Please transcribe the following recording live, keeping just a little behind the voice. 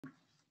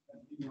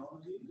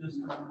epidemiology. Just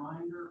a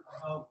reminder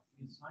about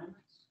the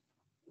assignments.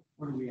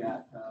 What are we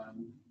at?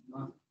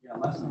 Yeah,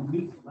 less than a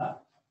week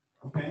left.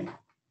 Okay.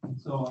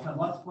 So I've had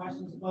lots of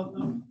questions about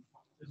them.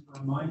 Just a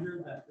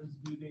reminder that this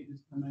due date is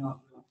coming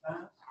up really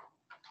fast.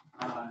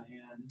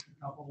 And just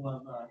a couple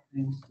of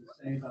things to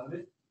say about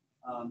it.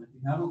 If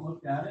you haven't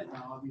looked at it,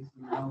 now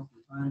obviously now is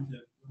the time to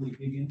really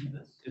dig into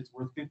this. It's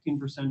worth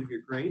 15% of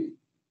your grade.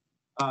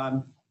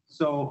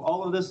 So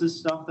all of this is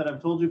stuff that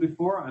I've told you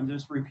before. I'm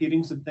just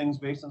repeating some things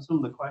based on some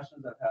of the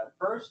questions I've had.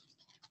 First,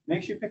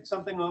 make sure you pick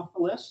something off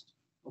the list.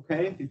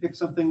 Okay, if you pick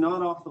something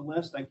not off the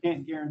list, I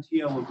can't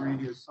guarantee I will grade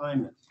your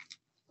assignment.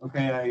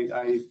 Okay,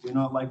 I do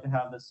not like to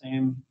have the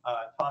same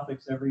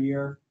topics every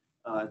year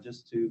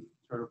just to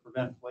sort of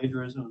prevent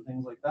plagiarism and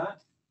things like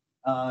that.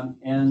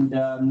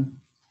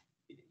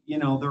 You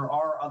know, there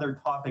are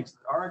other topics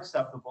that are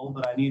acceptable,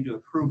 but I need to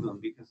approve them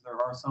because there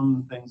are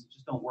some things that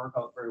just don't work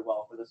out very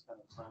well for this kind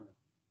of assignment.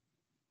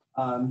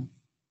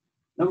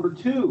 Number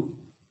two,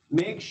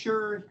 make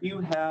sure you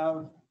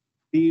have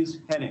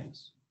these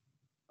headings.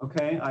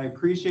 Okay, I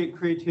appreciate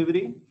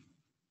creativity,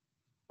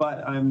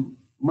 but I'm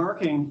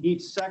marking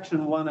each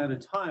section one at a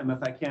time.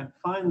 If I can't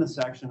find the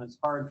section, it's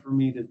hard for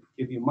me to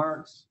give you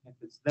marks. If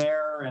it's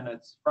there and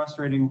it's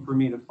frustrating for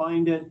me to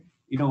find it,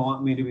 you don't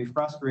want me to be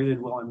frustrated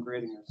while I'm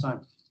grading your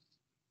assignment.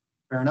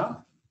 Fair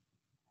enough?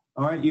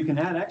 All right, you can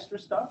add extra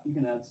stuff. You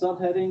can add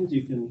subheadings.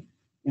 You can,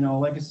 you know,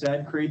 like I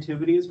said,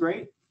 creativity is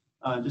great.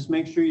 Just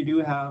make sure you do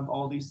have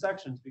all these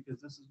sections because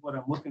this is what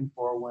I'm looking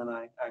for when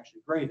I actually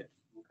grade it,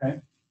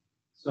 okay?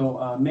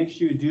 So make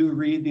sure you do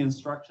read the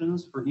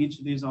instructions for each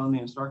of these on the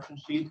instruction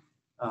sheet.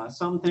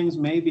 Some things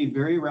may be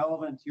very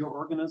relevant to your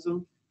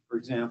organism. For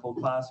example,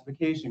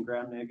 classification,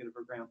 gram-negative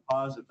or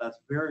gram-positive. That's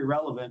very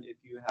relevant if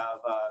you have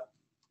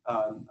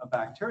a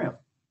bacterium.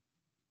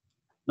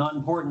 Not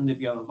important if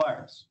you have a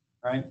virus,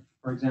 right?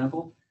 For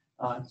example.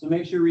 So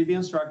make sure you read the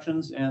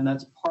instructions, and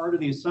that's part of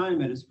the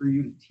assignment is for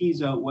you to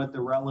tease out what the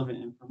relevant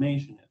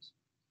information is.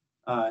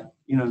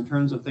 You know, in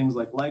terms of things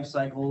like life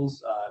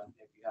cycles,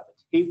 if you have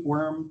a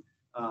tapeworm,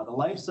 the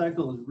life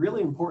cycle is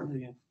really important to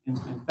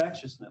the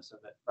infectiousness of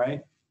it,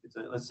 right?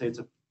 Let's say it's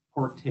a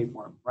pork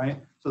tapeworm,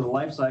 right? So the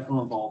life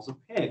cycle involves a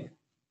pig.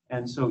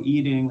 And so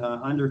eating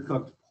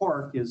undercooked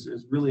pork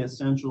is really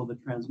essential to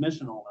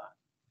transmission, all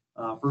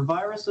that. For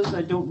viruses,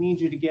 I don't need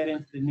you to get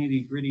into the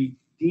nitty-gritty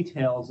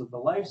details of the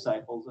life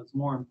cycles. It's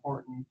more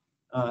important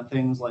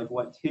things like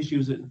what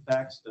tissues it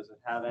infects, does it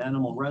have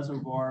animal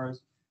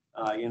reservoirs,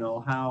 you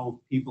know, how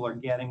people are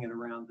getting it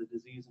around the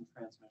disease and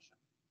transmission.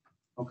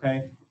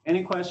 Okay,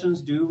 any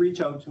questions, do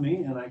reach out to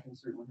me and I can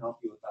certainly help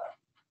you with that.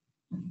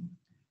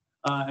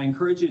 I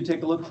encourage you to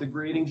take a look at the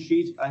grading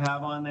sheet I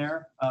have on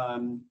there.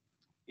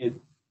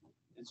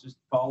 It's just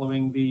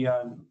following the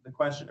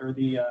question or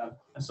the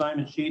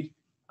assignment sheet.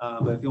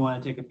 But if you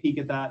want to take a peek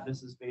at that,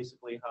 this is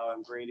basically how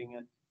I'm grading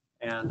it.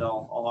 And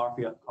I'll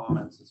offer you up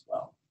comments as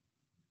well.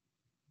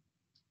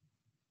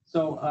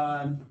 So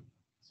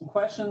some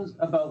questions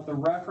about the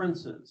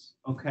references,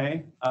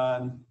 okay?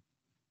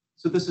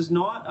 So this is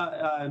not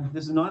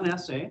an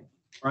essay,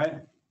 right?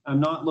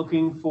 I'm not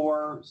looking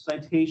for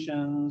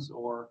citations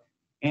or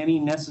any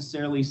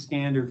necessarily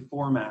standard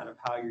format of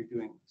how you're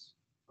doing this,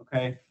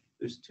 okay?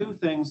 There's two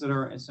things that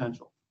are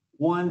essential.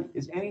 One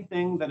is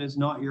anything that is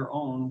not your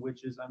own,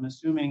 which is, I'm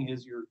assuming,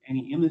 is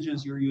any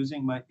images you're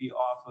using might be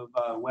off of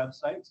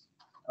websites.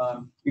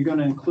 You're going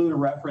to include a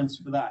reference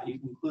for that. You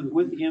can include it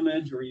with the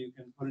image, or you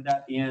can put it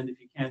at the end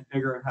if you can't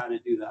figure out how to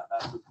do that.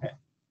 That's okay.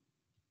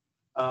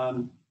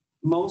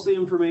 Most of the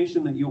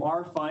information that you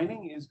are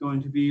finding is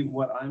going to be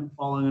what I'm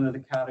falling under the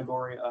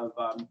category of,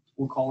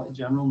 we'll call it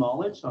general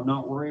knowledge. So I'm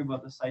not worried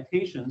about the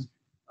citations,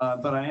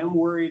 but I am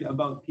worried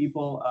about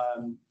people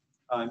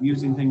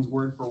using things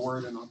word for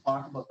word, and I'll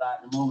talk about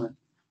that in a moment.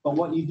 But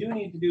what you do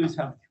need to do is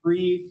have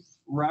 3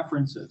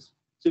 references.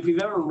 So if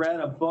you've ever read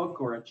a book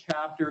or a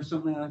chapter or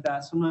something like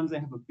that, sometimes they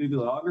have a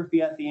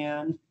bibliography at the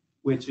end,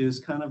 which is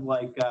kind of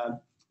like,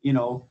 you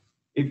know,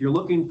 if you're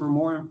looking for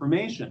more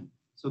information.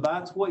 So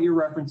that's what your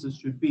references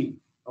should be,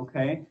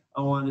 okay?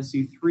 I want to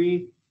see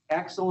 3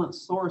 excellent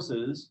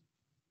sources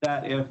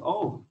that if,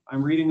 oh,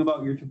 I'm reading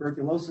about your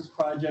tuberculosis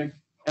project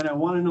and I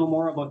want to know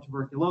more about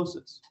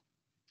tuberculosis,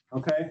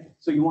 okay?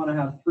 So you want to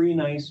have 3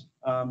 nice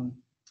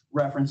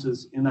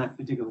references in that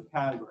particular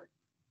category,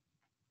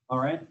 all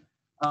right?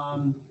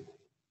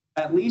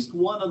 At least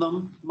one of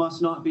them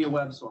must not be a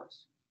web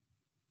source.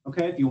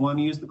 Okay, if you want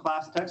to use the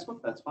class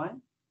textbook, that's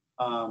fine.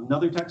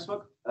 Another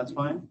textbook, that's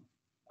fine.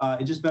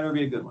 It just better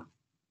be a good one.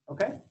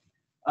 Okay.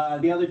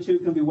 The other 2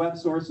 can be web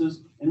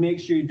sources, and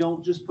make sure you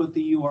don't just put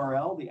the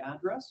URL, the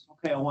address.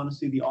 Okay, I want to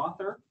see the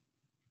author.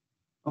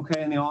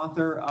 Okay, and the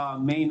author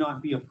may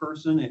not be a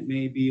person. It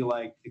may be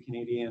like the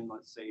Canadian,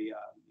 let's say, you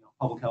know,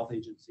 Public Health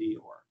Agency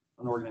or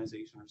an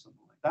organization or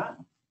something like that.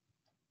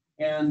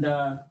 And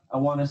I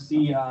want to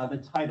see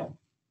the title.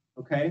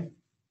 Okay,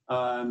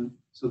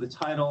 so the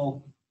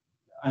title,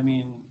 I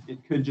mean, it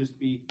could just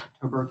be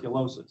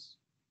tuberculosis,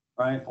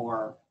 right,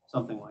 or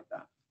something like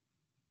that.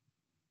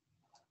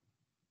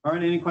 All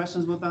right, any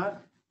questions about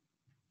that?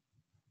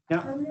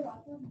 Yeah.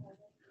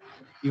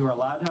 You are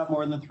allowed to have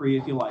more than 3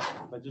 if you like,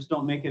 but just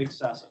don't make it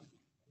excessive.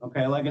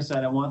 Okay, like I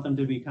said, I want them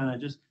to be kind of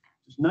just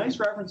nice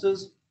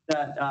references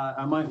that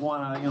I might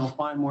want to,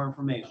 find more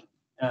information.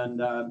 And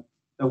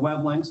the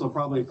web links, I'll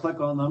probably click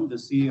on them to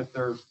see if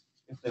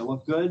they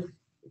look good.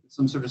 If it's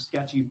some sort of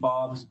sketchy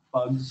Bob's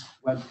Bugs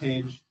web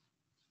page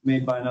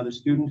made by another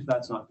student,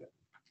 that's not good,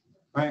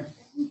 right?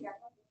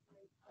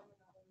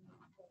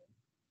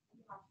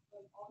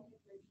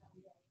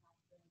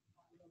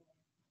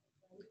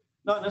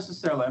 Not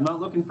necessarily. I'm not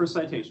looking for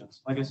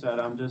citations. Like I said,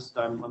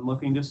 I'm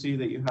looking to see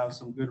that you have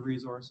some good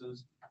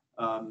resources.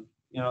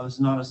 This is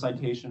not a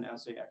citation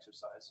essay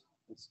exercise.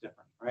 It's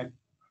different, right?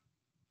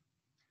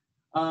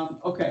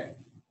 Okay.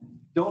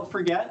 Don't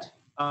forget,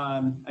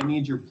 I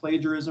need your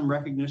plagiarism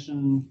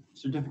recognition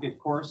certificate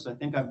course. I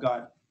think I've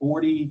got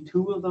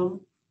 42 of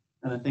them,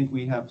 and I think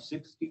we have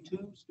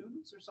 62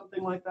 students or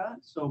something like that.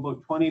 So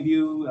about 20 of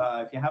you,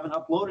 if you haven't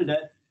uploaded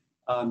it,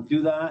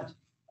 do that.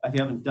 If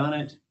you haven't done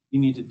it, you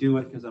need to do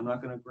it because I'm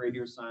not going to grade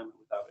your assignment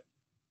without it.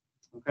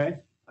 Okay?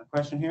 A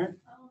question here?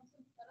 So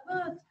instead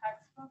of a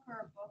textbook or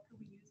a book, could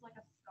we use like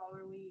a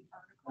scholarly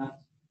article?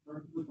 That's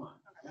perfectly fine.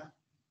 Okay.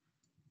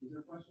 Yeah. Is there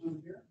a question over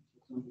here?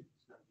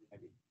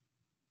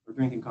 We're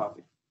drinking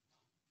coffee.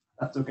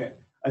 That's okay.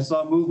 I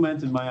saw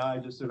movement in my eye,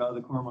 just sort of out of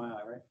the corner of my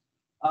eye,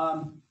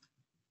 right?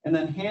 And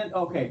then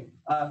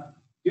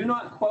do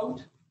not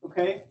quote,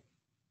 okay?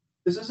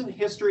 This isn't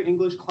history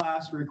English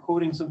class where you're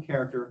quoting some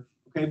character,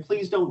 okay?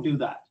 Please don't do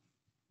that.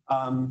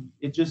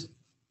 It just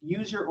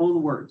use your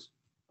own words,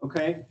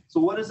 okay? So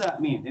what does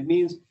that mean? It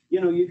means,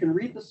 you can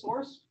read the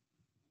source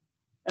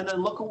and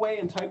then look away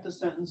and type the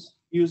sentence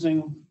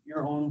using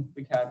your own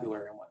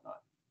vocabulary and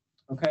whatnot,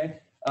 okay?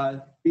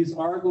 These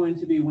are going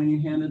to be, when you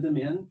hand them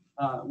in,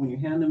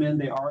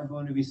 they are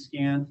going to be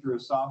scanned through a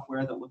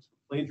software that looks for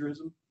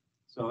plagiarism.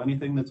 So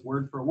anything that's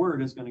word for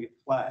word is going to get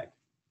flagged.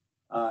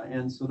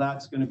 And so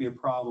that's going to be a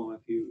problem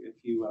if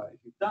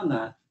you've done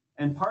that.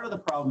 And part of the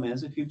problem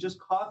is if you've just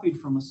copied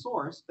from a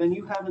source, then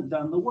you haven't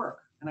done the work,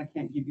 and I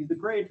can't give you the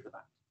grade for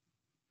that.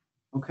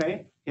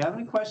 Okay? If you have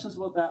any questions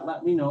about that,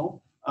 let me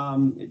know.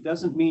 It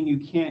doesn't mean you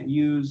can't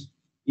use,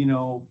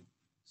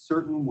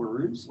 certain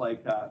words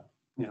like,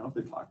 if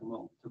they're talking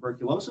about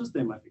tuberculosis,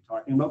 they might be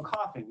talking about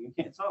coughing.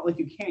 It's not like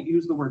you can't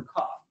use the word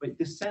cough, but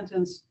the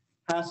sentence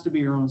has to be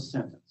your own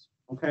sentence.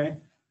 Okay?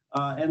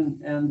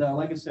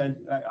 Like I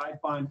said, I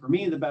find for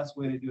me the best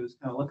way to do is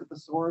kind of look at the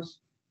source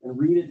and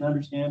read it and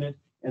understand it,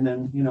 and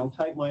then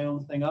type my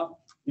own thing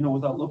up,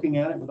 without looking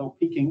at it, without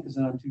peeking, because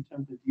then I'm too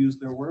tempted to use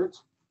their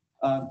words,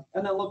 and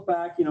then look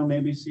back,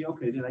 maybe see,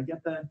 okay, did I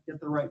get the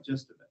right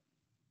gist of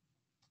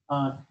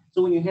it?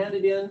 So when you hand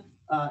it in,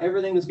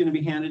 everything is going to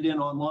be handed in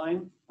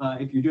online.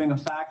 If you're doing a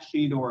fact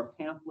sheet or a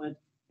pamphlet,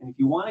 and if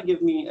you want to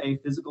give me a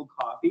physical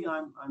copy,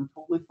 I'm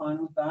totally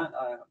fine with that.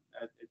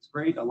 It's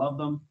great. I love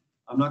them.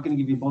 I'm not going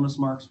to give you bonus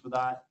marks for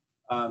that.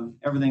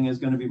 Everything is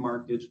going to be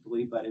marked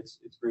digitally, but it's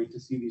great to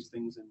see these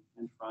things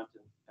in front,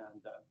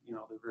 and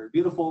they're very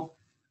beautiful.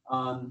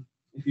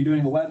 If you're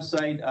doing a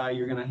website,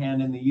 you're going to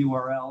hand in the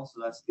URL,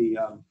 so that's the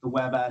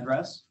web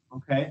address.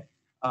 Okay.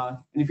 And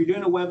if you're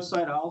doing a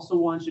website, I also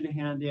want you to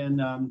hand in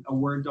a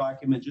Word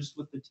document just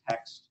with the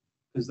text,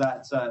 because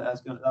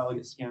that'll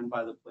get scanned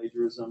by the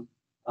plagiarism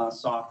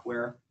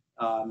software.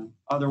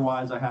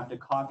 Otherwise, I have to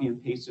copy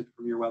and paste it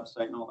from your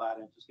website and all that,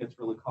 and it just gets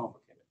really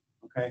complicated.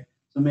 Okay,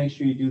 so make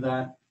sure you do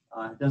that.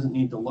 It doesn't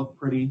need to look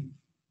pretty.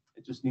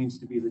 It just needs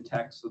to be the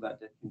text so that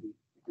it can be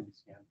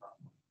scanned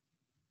properly.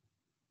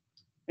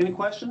 Any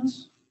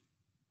questions?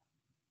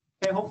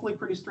 Okay, hopefully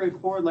pretty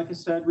straightforward. Like I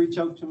said, reach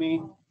out to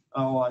me.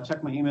 I'll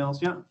check my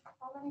emails. Yeah.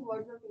 How many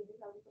words or pages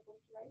are we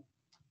supposed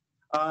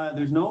to write?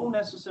 There's no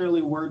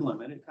necessarily word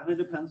limit. It kind of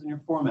depends on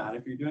your format.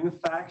 If you're doing a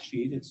fact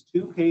sheet, it's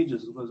 2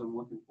 pages is what I'm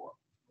looking for.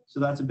 So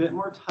that's a bit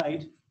more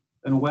tight.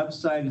 And a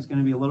website is going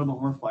to be a little bit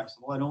more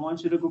flexible. I don't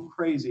want you to go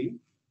crazy,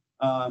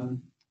 but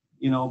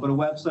a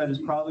website is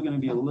probably going to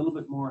be a little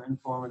bit more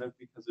informative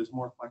because there's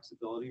more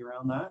flexibility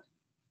around that.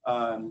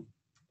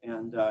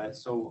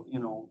 So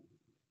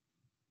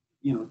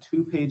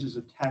 2 pages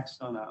of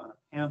text on a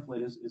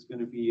pamphlet is going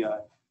to be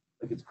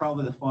it's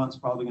probably the font's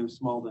probably going to be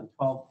smaller than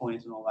 12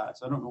 points and all that.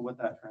 So I don't know what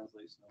that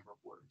translates to number of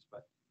words,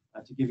 but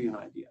to give you an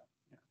idea.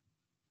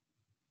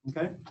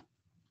 Yeah. Okay.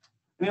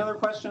 Any other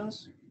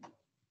questions?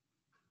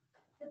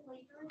 The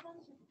plagiarism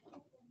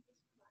certificate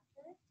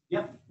is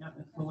Yeah,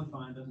 it's totally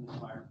fine. It doesn't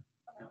expire.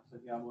 Yeah, so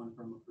if you have one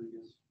from a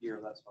previous year,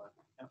 that's fine.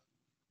 Yeah.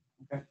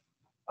 Okay.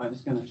 I'm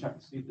just going to check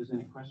to see if there's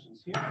any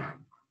questions here.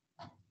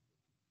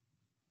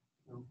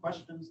 No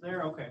questions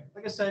there? Okay.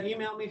 Like I said,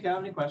 email me if you have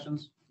any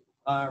questions,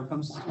 or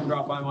come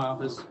drop by my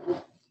office.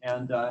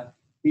 And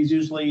these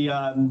usually,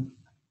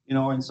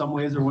 in some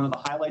ways are one of the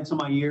highlights of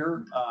my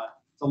year.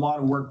 It's a lot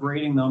of work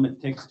grading them.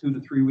 It takes 2 to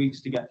 3 weeks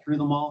to get through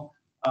them all.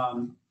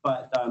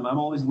 But I'm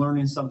always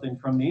learning something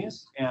from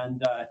these,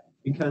 and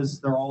because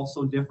they're all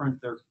so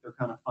different, they're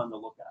kind of fun to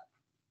look at.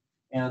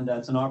 And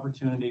it's an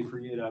opportunity for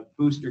you to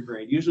boost your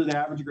grade. Usually the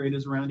average grade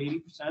is around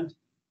 80%.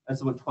 That's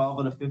about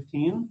 12 out of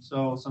 15.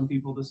 So some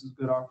people, this is a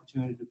good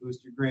opportunity to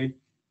boost your grade.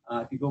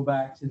 If you go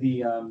back to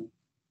the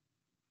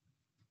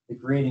the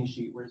grading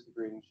sheet. Where's the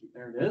grading sheet?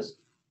 There it is.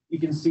 You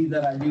can see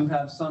that I do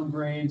have some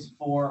grades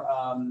for,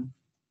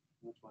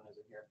 which one is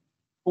it here?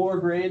 4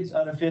 grades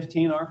out of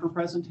 15 are for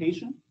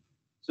presentation.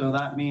 So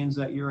that means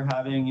that you're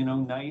having, you know,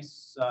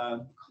 nice,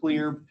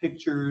 clear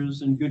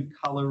pictures and good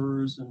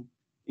colors and,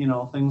 you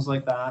know, things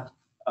like that.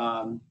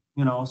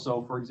 You know,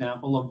 so for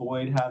example,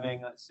 avoid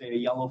having, let's say, a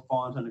yellow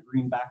font on a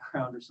green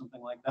background or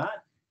something like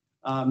that.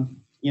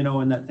 You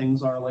know, and that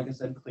things are, like I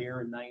said, clear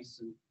and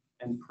nice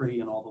and pretty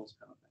and all those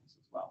kind of things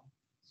as well.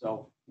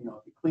 So, you know,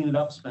 if you clean it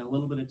up, spend a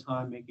little bit of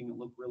time making it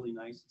look really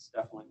nice, it's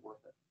definitely worth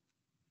it.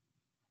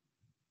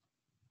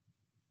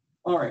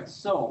 All right,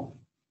 so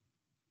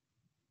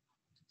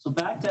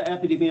back to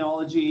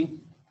epidemiology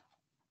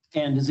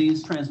and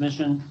disease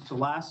transmission. So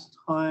last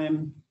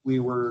time we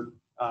were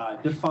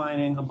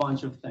defining a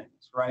bunch of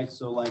things, right?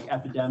 So like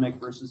epidemic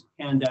versus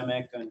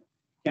pandemic, and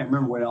can't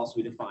remember what else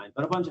we defined,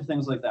 but a bunch of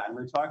things like that. And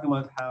we're talking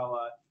about how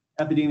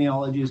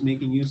epidemiology is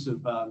making use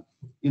of,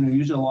 you know,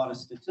 usually a lot of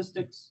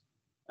statistics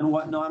and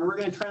whatnot. And we're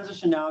going to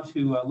transition now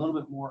to a little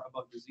bit more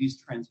about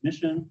disease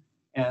transmission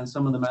and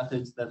some of the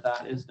methods that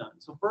is done.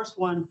 So first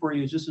one for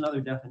you is just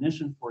another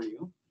definition for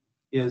you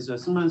is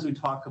sometimes we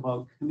talk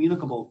about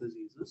communicable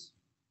diseases.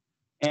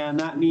 And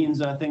that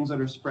means things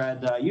that are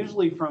spread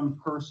usually from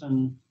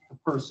person to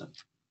person,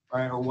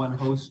 right? Or one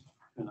host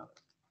to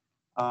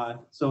another.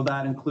 So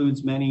that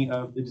includes many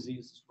of the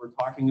diseases we're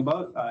talking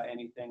about,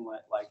 anything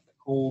like the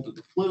cold or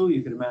the flu.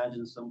 You can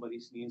imagine somebody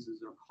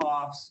sneezes or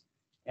coughs,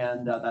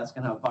 and that's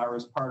going to have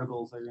virus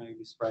particles that are going to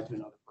be spread to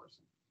another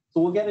person.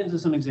 So we'll get into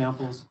some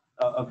examples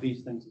of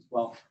these things as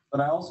well.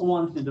 But I also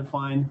wanted to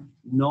define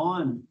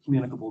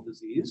non-communicable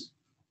disease.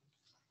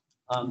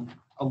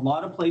 A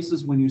lot of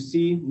places when you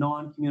see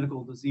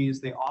non-communicable disease,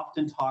 they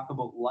often talk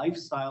about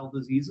lifestyle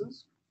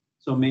diseases.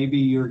 So maybe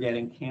you're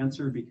getting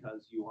cancer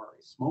because you are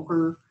a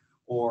smoker,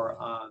 or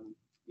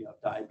you have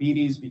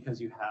diabetes because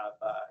you have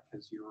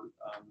because you're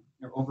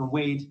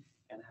overweight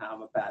and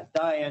have a bad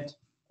diet,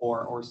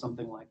 or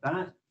something like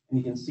that. And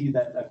you can see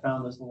that I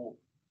found this little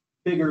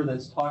figure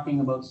that's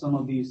talking about some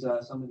of these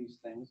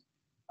things.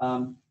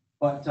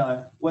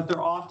 But what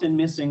they're often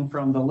missing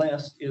from the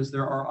list is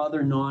there are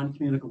other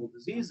non-communicable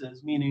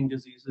diseases, meaning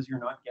diseases you're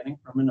not getting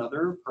from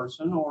another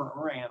person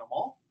or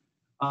animal.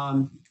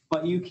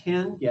 But you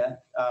can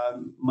get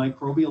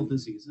microbial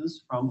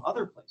diseases from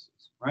other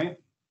places, right?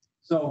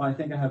 So I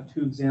think I have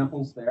 2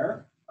 examples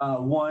there.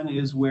 One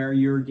is where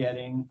you're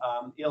getting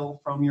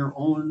ill from your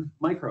own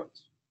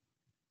microbes.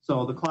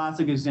 So the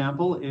classic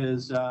example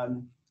is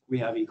we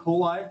have E.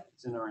 coli,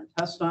 it's in our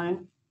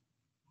intestine,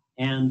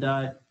 and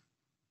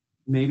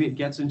maybe it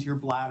gets into your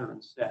bladder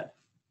instead.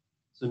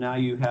 So now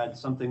you had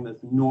something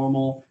that's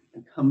normal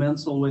and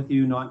commensal with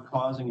you, not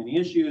causing any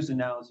issues, and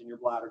now it's in your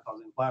bladder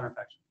causing a bladder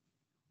infection.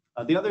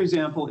 The other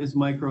example is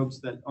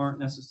microbes that aren't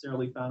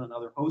necessarily found in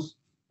other hosts,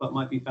 but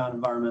might be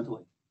found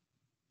environmentally.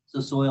 So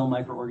soil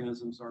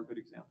microorganisms are a good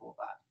example of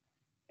that.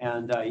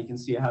 And you can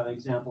see I have an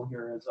example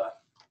here as a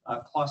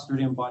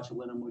Clostridium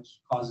botulinum, which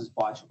causes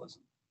botulism.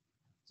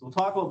 So we'll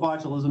talk about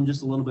botulism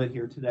just a little bit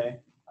here today.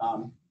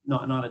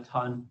 Not a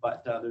ton,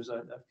 but there's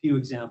a few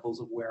examples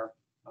of where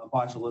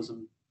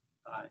botulism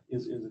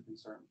is a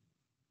concern.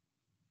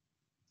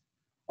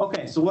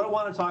 Okay, so what I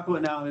want to talk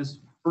about now is,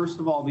 first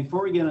of all,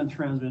 before we get into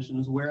transmission,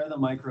 is where the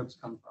microbes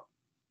come from,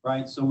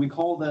 right? So we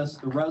call this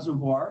the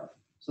reservoir.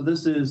 So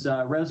this is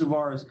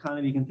reservoir is kind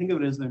of, you can think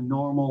of it as their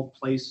normal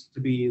place to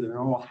be, their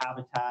normal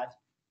habitat.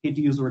 I hate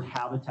to use the word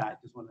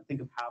habitat because when I think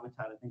of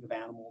habitat, I think of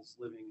animals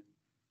living in,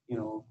 you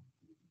know,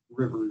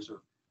 rivers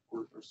or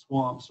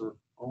swamps or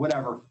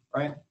whatever,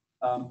 right?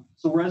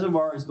 So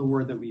reservoir is the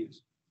word that we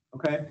use,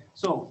 okay?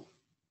 So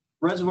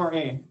reservoir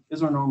A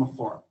is our normal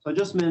flora. So I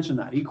just mentioned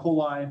that, E.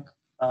 coli,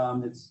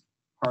 it's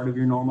part of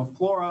your normal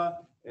flora,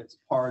 it's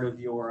part of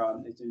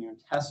your, it's in your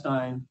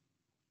intestine,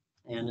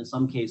 and in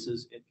some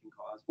cases it can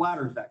cause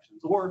bladder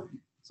infections, or in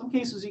some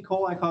cases E.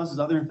 coli causes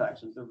other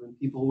infections. There have been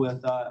people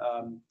with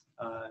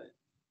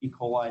E.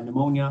 coli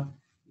pneumonia,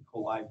 E.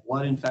 coli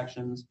blood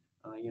infections,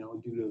 you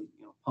know, due to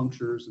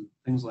punctures and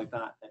things like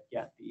that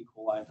get the E.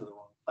 coli to the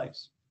wrong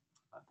place.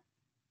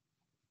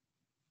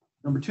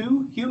 Number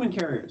 2, human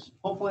carriers.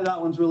 Hopefully that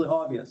one's really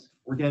obvious.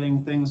 We're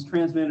getting things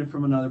transmitted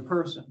from another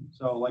person.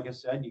 So like I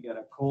said, you get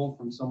a cold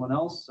from someone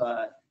else,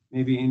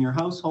 maybe in your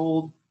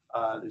household.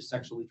 There's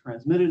sexually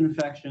transmitted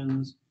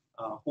infections,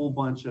 a whole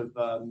bunch of,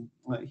 a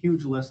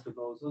huge list of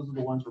those. Those are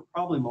the ones we're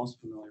probably most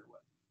familiar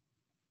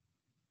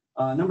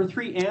with. Number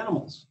 3,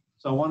 animals.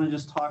 So I want to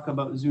just talk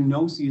about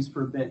zoonoses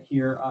for a bit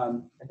here.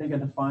 I think I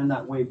defined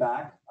that way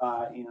back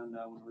when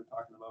we were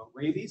talking about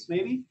rabies,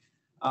 maybe.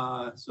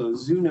 So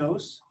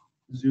zoonose,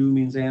 zoo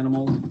means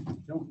animal.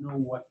 Don't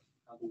know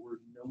how the word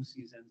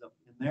nosis ends up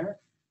in there.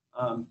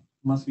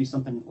 Must be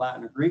something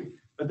Latin or Greek,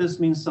 but this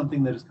means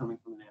something that is coming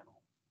from an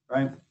animal,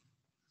 right?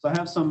 So I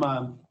have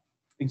some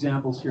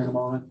examples here in a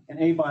moment. An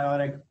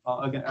abiotic,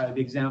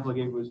 the example I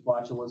gave was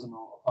botulism.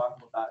 I'll talk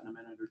about that in a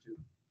minute or two.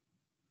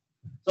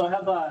 So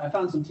I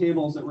found some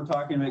tables that were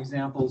talking about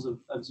examples of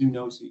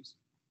zoonoses.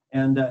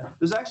 And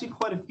there's actually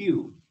quite a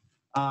few.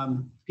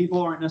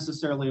 people aren't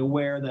necessarily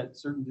aware that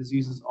certain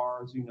diseases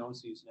are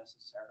zoonoses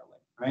necessarily,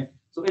 right?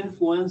 So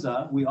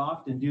influenza, we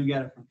often do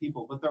get it from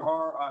people, but there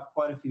are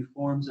quite a few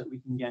forms that we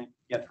can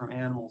get from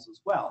animals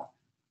as well.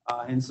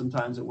 And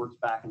sometimes it works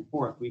back and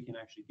forth. We can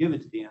actually give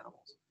it to the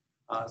animals.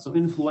 So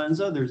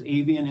influenza, there's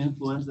avian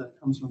influenza that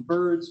comes from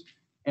birds,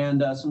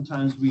 and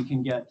sometimes we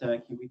can get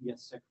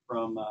sick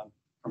from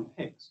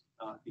pigs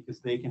because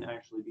they can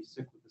actually be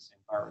sick with the same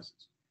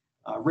viruses.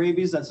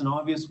 Rabies, that's an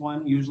obvious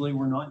one. Usually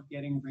we're not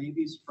getting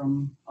rabies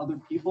from other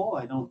people.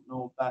 I don't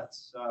know if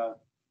that's,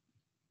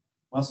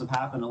 must have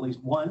happened at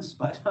least once,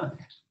 but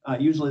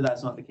usually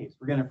that's not the case.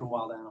 We're getting it from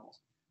wild animals.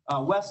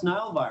 West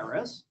Nile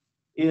virus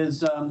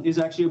is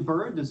actually a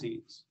bird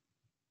disease.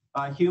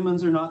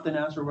 Humans are not the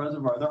natural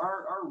reservoir. There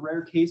are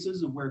rare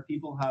cases of where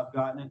people have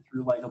gotten it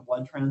through like a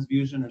blood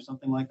transfusion or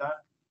something like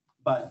that,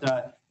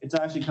 but it's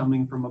actually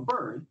coming from a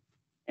bird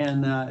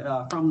and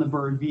from the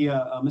bird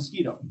via a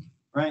mosquito,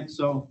 right?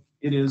 So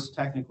it is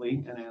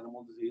technically an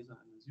animal disease and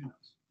a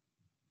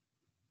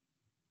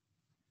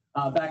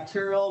zoonosis.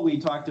 Bacterial, we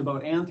talked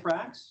about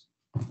anthrax.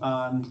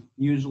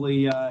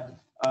 Usually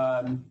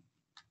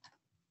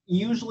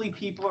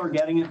people are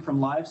getting it from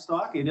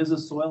livestock. It is a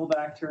soil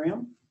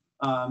bacterium.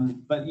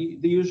 But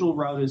the usual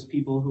route is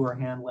people who are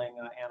handling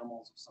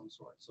animals of some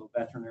sort. So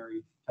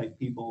veterinary type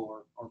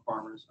people or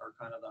farmers are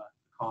kind of the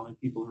common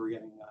people who are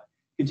getting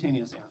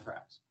cutaneous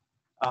anthrax.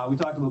 We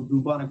talked about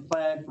bubonic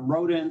plague from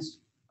rodents.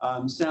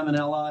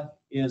 Salmonella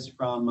is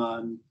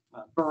from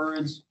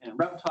birds and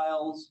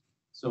reptiles.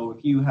 So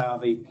if you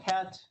have a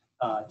pet,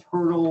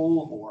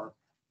 turtle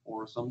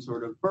or some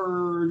sort of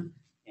bird,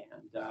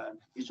 and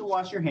you should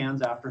wash your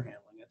hands after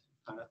handling it,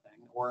 kind of thing.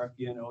 Or if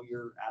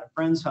you're at a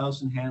friend's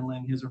house and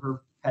handling his or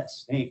her pet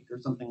snake or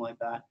something like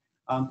that.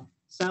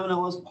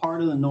 Salmonella is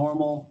part of the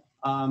normal.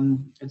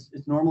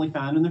 It's normally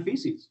found in the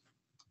feces,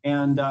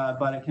 and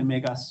but it can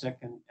make us sick,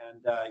 and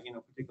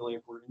particularly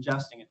if we're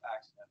ingesting it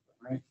accidentally,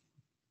 right?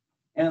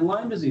 And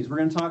Lyme disease, we're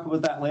going to talk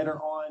about that later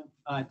on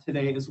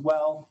today as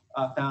well.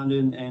 Found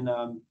in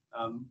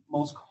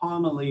most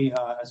commonly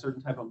a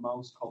certain type of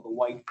mouse called the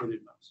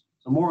white-footed mouse.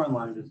 So more on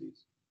Lyme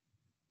disease,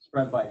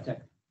 spread by a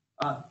tick.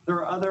 There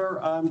are other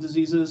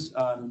diseases,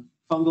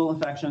 fungal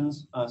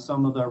infections.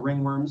 Some of the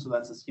ringworms, so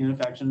that's the skin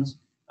infections,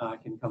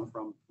 can come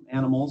from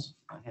animals,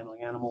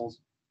 handling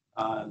animals.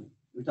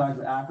 We talked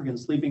about African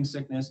sleeping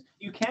sickness.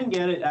 You can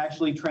get it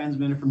actually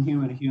transmitted from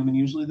human to human.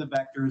 Usually the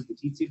vector is the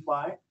tsetse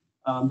fly,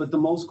 but the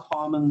most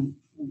common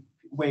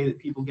way that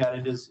people get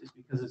it is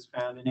because it's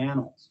found in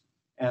animals.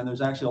 And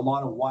there's actually a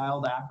lot of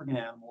wild African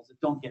animals that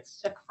don't get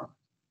sick from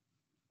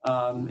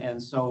it.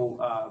 And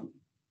so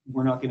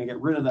we're not going to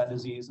get rid of that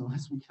disease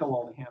unless we kill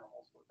all the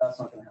animals, but that's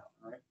not going to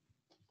happen,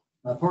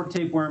 right? Pork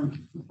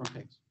tapeworm from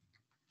pigs.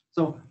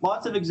 So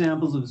lots of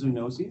examples of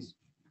zoonoses.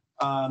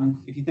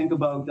 If you think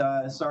about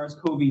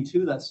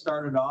SARS-CoV-2, that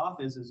started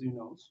off as a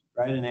zoonose,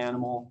 right, an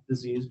animal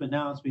disease, but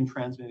now it's being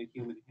transmitted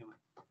human to human.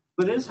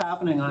 But it is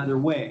happening either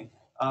way.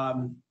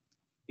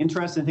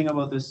 Interesting thing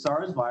about this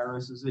SARS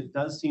virus is it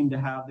does seem to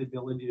have the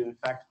ability to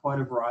infect quite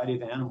a variety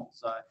of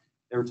animals.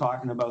 They were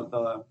talking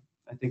about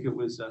I think it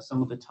was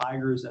some of the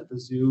tigers at the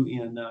zoo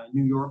in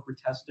New York were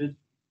tested,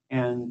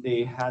 and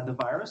they had the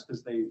virus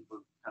because they were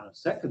kind of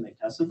sick, and they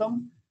tested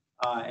them.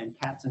 And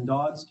cats and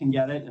dogs can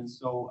get it, and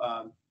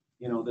so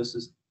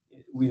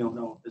we don't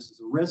know if this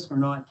is a risk or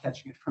not.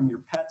 Catching it from your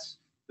pets,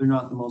 they're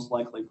not the most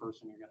likely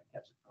person you're going to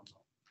catch it from.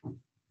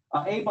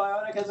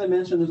 Abiotic, as I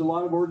mentioned, there's a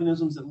lot of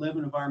organisms that live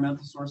in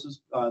environmental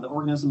sources. The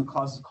organism that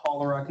causes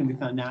cholera can be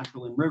found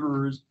naturally in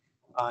rivers,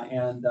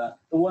 and the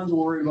ones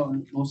we're worried about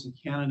most in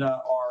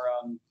Canada are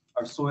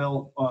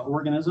soil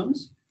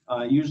organisms,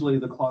 usually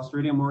the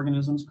Clostridium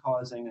organisms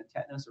causing a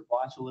tetanus or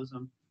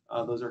botulism.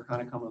 Those are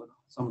kind of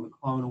some of the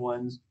common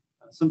ones.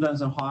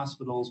 Sometimes in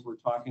hospitals, we're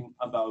talking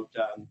about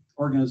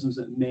organisms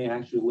that may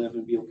actually live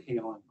and be okay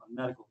on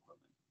medical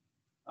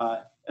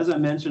equipment. As I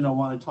mentioned, I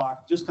want to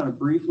talk just kind of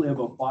briefly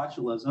about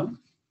botulism.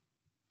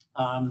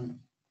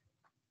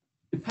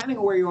 Depending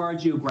on where you are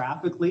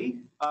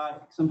geographically,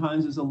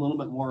 sometimes it's a little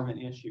bit more of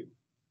an issue.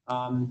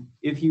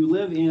 If you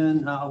live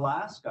in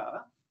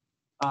Alaska,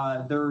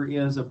 there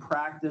is a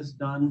practice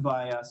done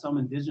by some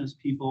indigenous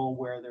people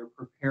where they're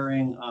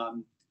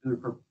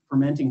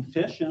fermenting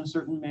fish in a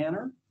certain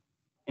manner.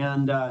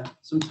 And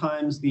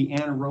sometimes the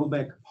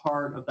anaerobic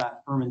part of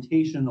that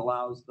fermentation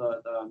allows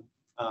the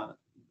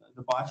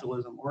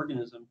botulism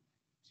organism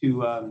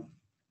to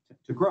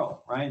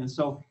grow, right? And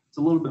so it's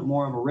a little bit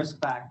more of a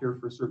risk factor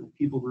for certain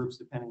people groups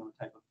depending on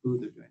the type of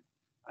food they're doing.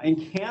 In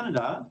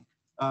Canada,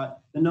 the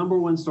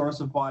 #1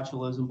 source of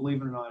botulism,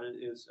 believe it or not,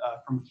 is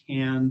from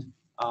canned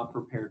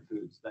prepared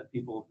foods that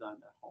people have done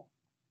at home.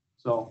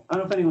 So I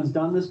don't know if anyone's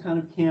done this kind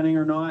of canning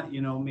or not.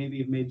 Maybe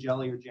you've made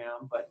jelly or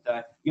jam, but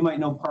you might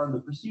know part of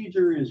the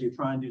procedure is you're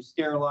trying to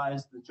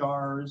sterilize the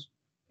jars,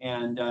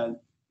 and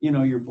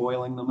you're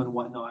boiling them and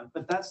whatnot.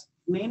 But that's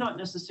may not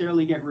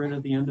necessarily get rid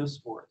of the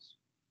endospores.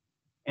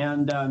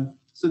 And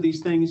so these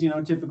things,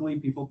 typically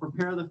people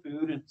prepare the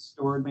food and it's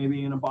stored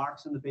maybe in a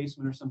box in the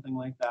basement or something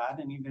like that,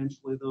 and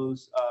eventually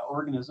those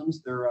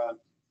organisms, they're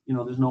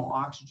there's no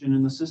oxygen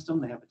in the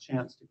system, they have a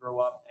chance to grow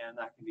up, and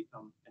that can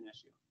become an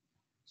issue.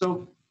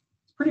 So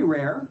it's pretty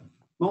rare.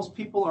 Most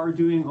people are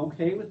doing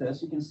okay with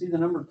this. You can see the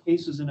number of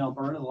cases in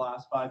Alberta the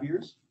last 5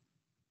 years.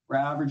 We're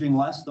averaging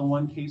less than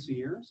 1 case a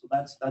year, so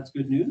that's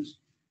good news.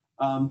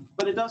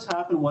 But it does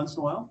happen once in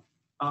a while.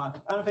 I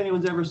don't know if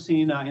anyone's ever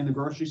seen in the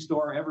grocery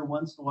store, every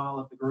once in a while,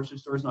 if the grocery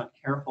store is not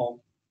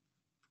careful,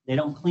 they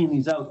don't clean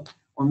these out.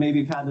 Or maybe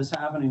you've had this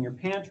happen in your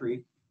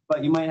pantry,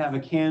 but you might have a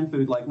canned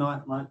food, like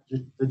not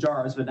just the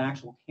jars, but an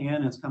actual can,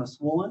 and it's kind of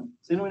swollen.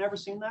 Has anyone ever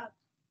seen that?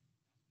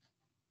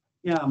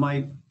 Yeah,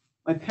 my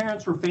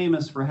parents were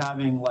famous for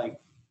having like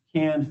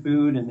canned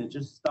food and it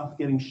just stuff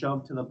getting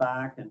shoved to the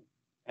back.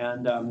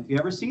 And if you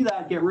ever see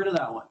that, get rid of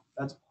that one.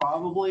 That's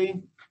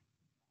probably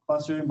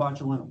Clostridium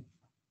botulinum.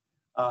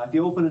 If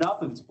you open it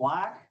up, if it's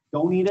black,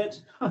 don't eat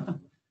it,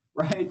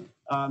 right?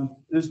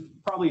 There's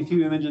probably a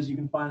few images you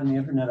can find on the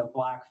internet of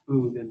black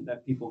food and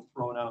that people have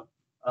thrown out,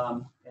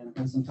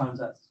 and sometimes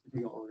that's a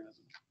particular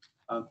organism.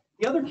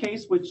 The other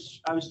case,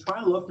 which I was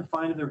trying to look to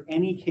find if there were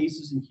any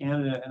cases in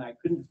Canada, and I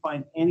couldn't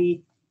find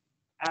any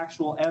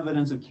actual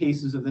evidence of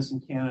cases of this in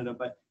Canada,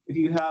 but if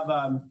you have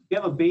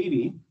a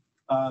baby,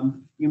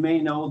 you may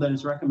know that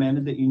it's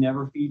recommended that you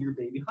never feed your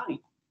baby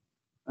honey.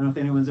 I don't know if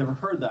anyone's ever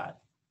heard that.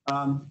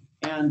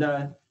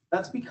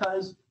 That's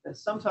because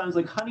sometimes,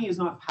 like, honey is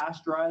not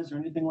pasteurized or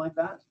anything like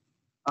that.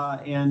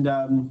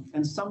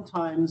 And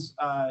sometimes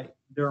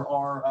there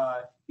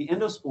are the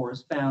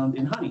endospores found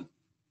in honey.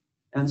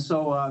 And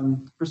so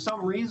for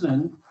some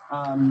reason,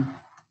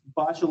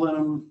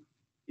 botulinum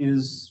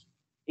is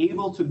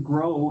able to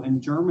grow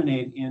and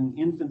germinate in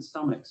infant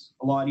stomachs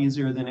a lot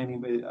easier than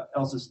anybody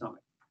else's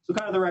stomach. So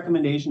kind of the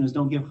recommendation is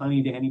don't give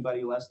honey to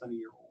anybody less than a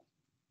year old.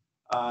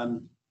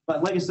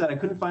 But like I said, I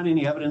couldn't find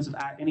any evidence of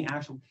any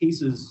actual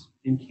cases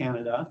in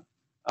Canada.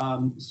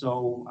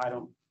 So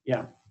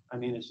I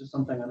mean, it's just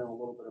something I know a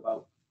little bit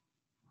about.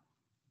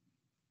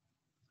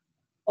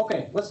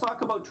 Okay, let's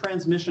talk about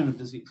transmission of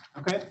disease.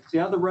 Okay, so you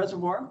have the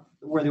reservoir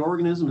where the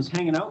organism is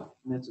hanging out,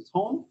 and it's its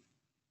home.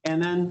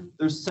 And then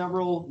there's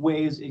several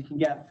ways it can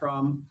get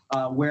from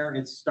where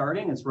it's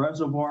starting, its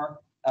reservoir,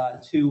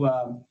 to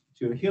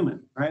a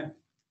human, right?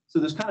 So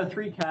there's kind of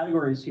 3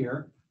 categories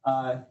here: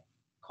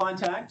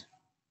 contact,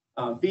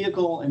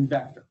 vehicle, and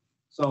vector.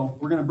 So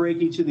we're going to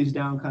break each of these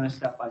down kind of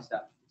step by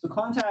step. So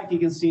contact, you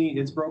can see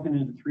it's broken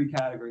into 3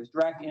 categories: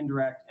 direct,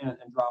 indirect, and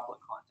droplet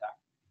contact.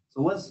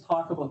 So let's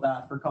talk about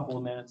that for a couple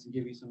of minutes and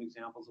give you some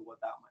examples of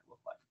what that might look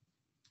like.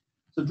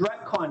 So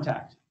direct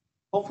contact.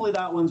 Hopefully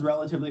that one's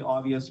relatively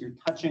obvious. You're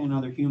touching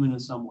another human in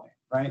some way,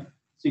 right?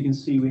 So you can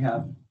see we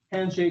have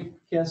handshake,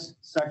 kiss,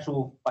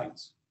 sexual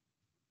bites.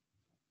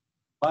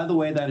 By the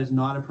way, that is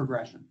not a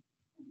progression.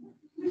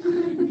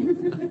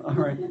 All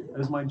right, that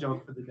is my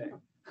joke for the day.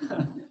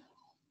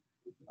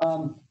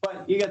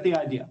 But you get the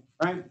idea,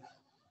 right?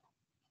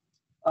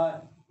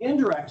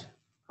 Indirect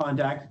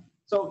contact.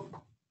 So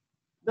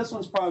this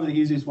one's probably the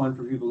easiest one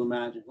for people to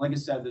imagine. Like I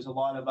said, there's a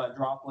lot of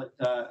droplet,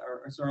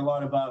 or a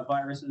lot of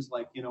viruses.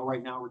 Like,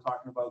 right now we're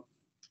talking about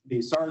the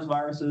SARS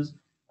viruses,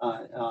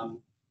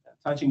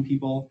 touching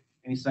people,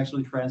 any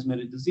sexually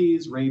transmitted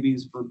disease,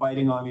 rabies for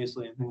biting,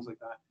 obviously, and things like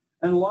that.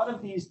 And a lot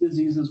of these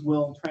diseases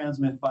will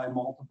transmit by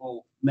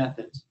multiple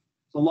methods.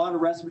 So a lot of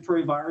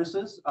respiratory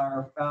viruses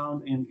are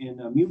found in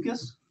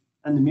mucus,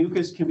 and the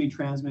mucus can be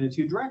transmitted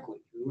to you directly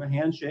through a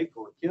handshake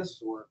or a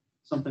kiss or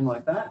something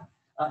like that.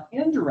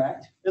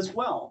 Indirect as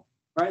well,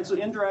 right? So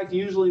indirect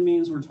usually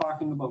means we're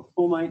talking about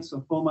fomites.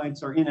 So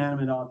fomites are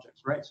inanimate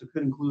objects, right? So it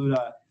could include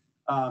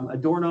a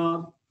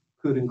doorknob,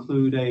 could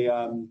include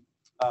a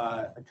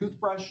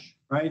toothbrush,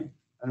 right?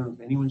 I don't know if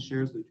anyone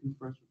shares their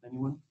toothbrush with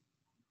anyone.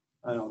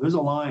 I don't know. There's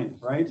a line,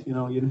 right?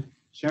 You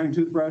sharing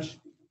toothbrush.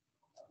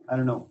 I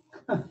don't know.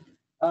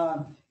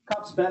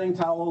 Cups, bedding,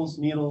 towels,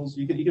 needles.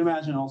 You can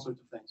imagine all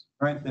sorts of things,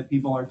 right? That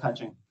people are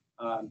touching.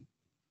 And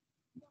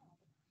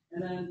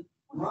then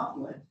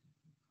droplet.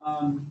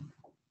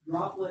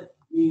 Droplet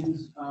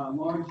means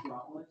large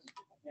droplets,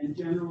 and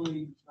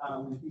generally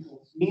when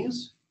people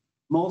sneeze,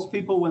 most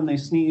people when they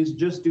sneeze,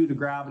 just due to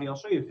gravity, I'll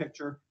show you a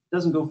picture,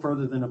 doesn't go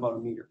further than about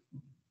 1 meter.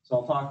 So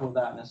I'll talk about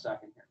that in a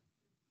second here.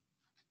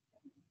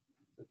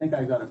 I think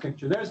I got a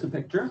picture. There's the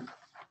picture,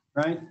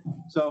 right?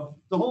 So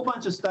there's a whole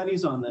bunch of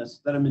studies on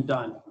this that have been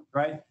done,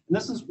 right? And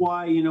this is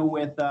why,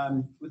 with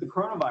the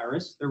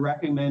coronavirus, they're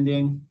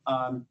recommending,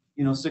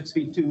 6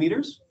 feet 2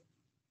 meters.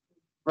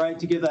 Right,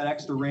 to give that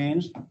extra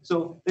range.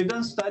 So they've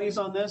done studies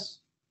on this,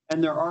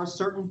 and there are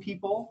certain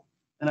people,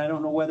 and I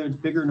don't know whether it's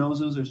bigger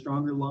noses or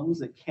stronger lungs,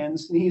 that can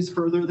sneeze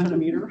further than 1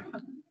 meter.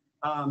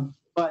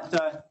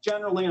 But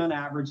generally, on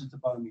average, it's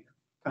about 1 meter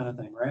kind of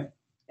thing, right?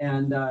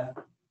 And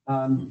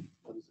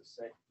what does this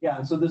say?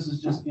 Yeah, so this is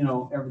just,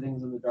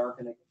 everything's in the dark,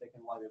 and they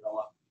can light it all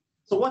up.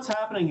 So what's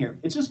happening here?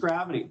 It's just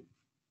gravity,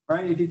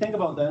 right? If you think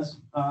about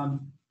this,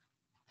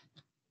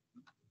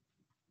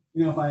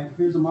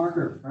 here's a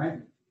marker,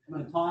 right? I'm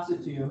going to toss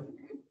it to you.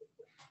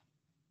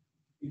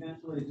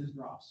 Eventually, it just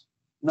drops.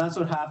 And that's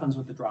what happens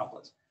with the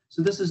droplets.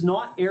 So this is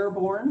not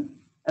airborne.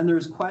 And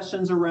there's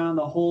questions around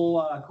the whole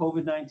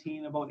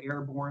COVID-19 about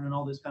airborne and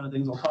all these kind of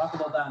things. I'll talk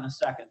about that in a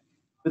second.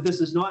 But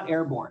this is not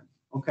airborne,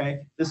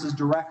 okay? This is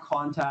direct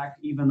contact,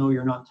 even though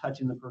you're not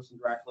touching the person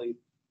directly,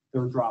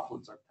 their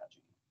droplets are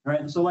touching. All right,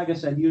 and so like I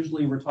said,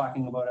 usually we're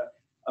talking about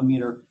a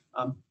meter.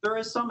 There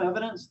is some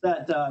evidence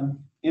that,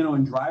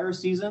 in drier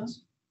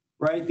seasons,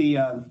 right,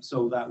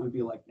 so that would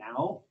be like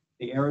now,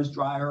 the air is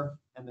drier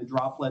and the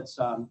droplets,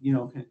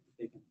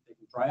 they can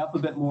dry up a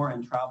bit more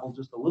and travel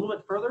just a little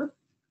bit further.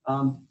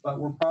 But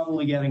we're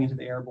probably getting into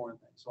the airborne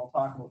thing. So I'll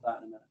talk about that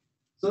in a minute.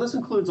 So this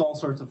includes all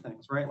sorts of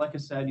things, right? Like I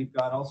said, you've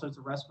got all sorts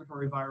of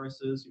respiratory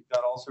viruses. You've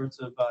got all sorts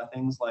of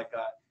things like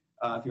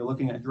if you're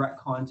looking at direct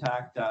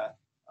contact,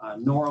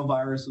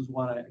 norovirus is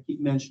one I keep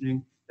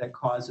mentioning that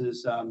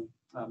causes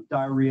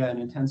diarrhea and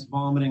intense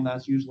vomiting.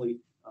 That's usually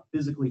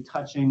physically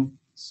touching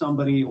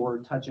somebody or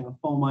touching a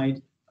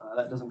fomite.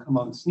 That doesn't come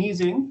out in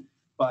sneezing,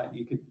 but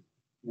you could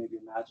maybe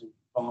imagine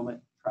vomit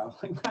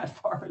traveling that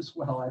far as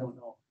well. I don't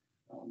know.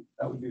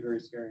 That would be very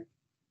scary.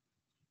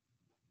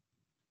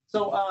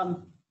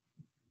 So,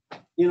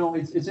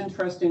 it's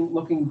interesting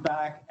looking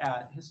back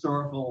at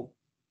historical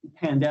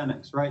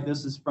pandemics, right?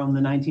 This is from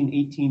the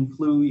 1918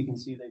 flu. You can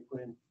see they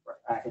put in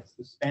brackets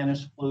the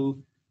Spanish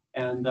flu,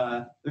 and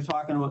they're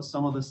talking about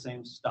some of the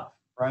same stuff,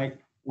 right?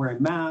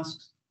 Wearing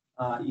masks.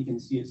 You can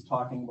see it's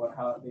talking about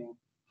how it being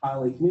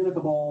highly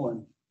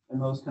communicable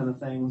and those kind of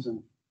things,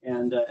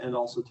 and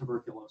also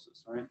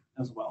tuberculosis, right,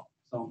 as well.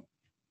 So.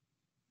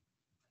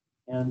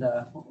 And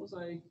what was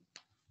I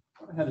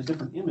had a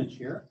different image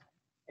here.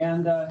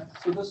 And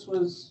so this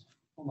was,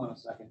 hold on a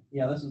second.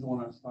 Yeah, this is the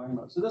one I was talking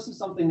about. So this is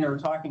something they were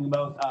talking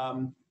about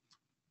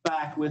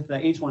back with the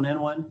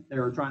H1N1. They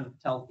were trying to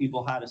tell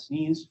people how to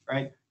sneeze,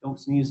 right? Don't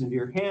sneeze into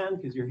your hand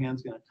because your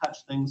hand's going to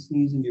touch things,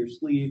 sneeze into your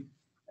sleeve.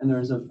 And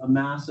there's a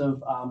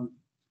massive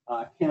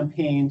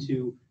campaign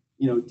to,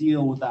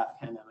 deal with that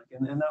pandemic.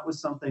 And that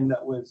was something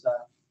that was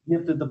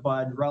nipped at the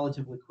bud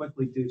relatively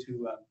quickly due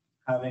to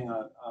having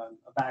a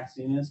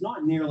vaccine, and it's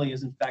not nearly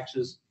as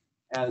infectious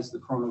as the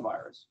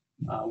coronavirus,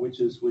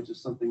 which is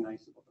something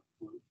nice about the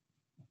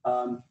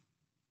flu.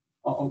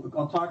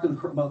 I'll talk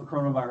about the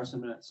coronavirus in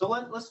a minute. So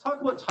let's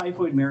talk about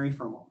Typhoid Mary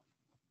for a moment.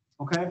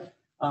 Okay,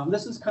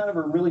 this is kind of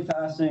a really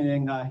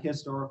fascinating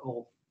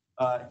historical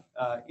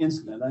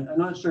incident. I'm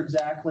not sure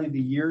exactly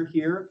the year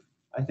here.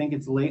 I think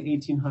it's late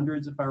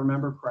 1800s, if I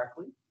remember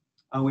correctly.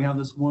 We have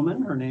this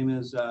woman. Her name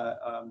is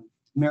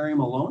Mary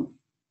Malone.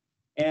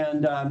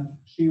 And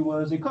she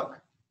was a cook.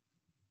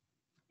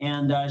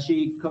 And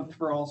she cooked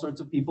for all sorts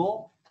of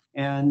people.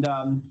 And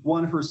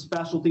one of her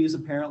specialties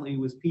apparently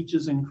was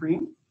peaches and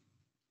cream.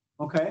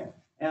 Okay.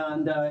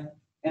 And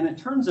it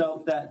turns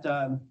out that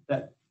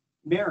that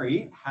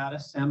Mary had a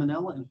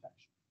salmonella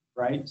infection,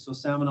 right? So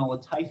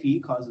Salmonella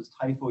typhi causes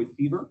typhoid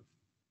fever.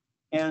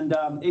 And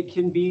it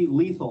can be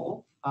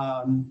lethal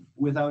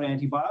without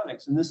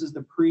antibiotics. And this is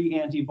the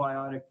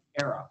pre-antibiotic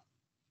era.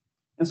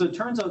 And so it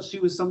turns out she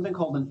was something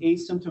called an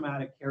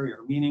asymptomatic carrier,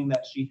 meaning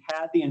that she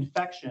had the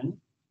infection,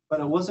 but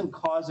it wasn't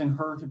causing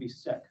her to be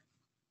sick.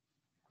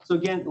 So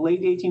again,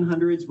 late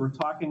 1800s, we're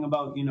talking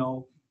about,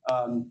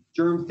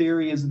 germ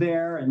theory is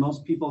there, and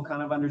most people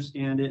kind of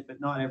understand it,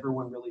 but not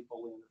everyone really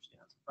fully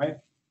understands it, right?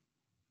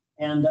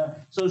 And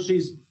so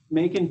she's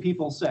making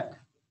people sick,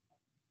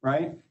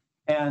 right?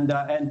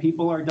 And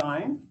people are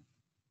dying.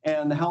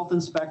 And the health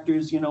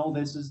inspectors,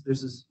 this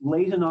is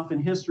late enough in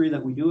history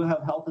that we do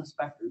have health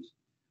inspectors.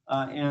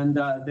 And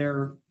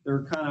they're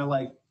kind of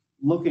like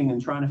looking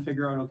and trying to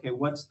figure out, okay,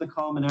 what's the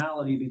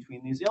commonality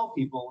between these ill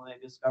people? And they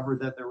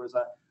discovered that there was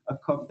a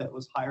cook that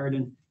was hired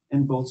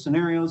in both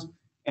scenarios.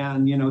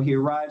 And, he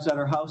arrives at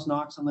her house,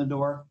 knocks on the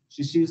door.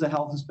 She sees the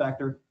health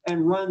inspector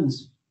and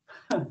runs,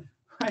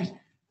 right?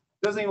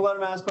 Doesn't even let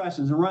him ask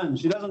questions and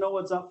runs. She doesn't know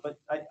what's up, but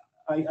I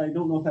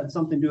don't know if that had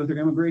something to do with her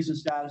immigration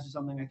status or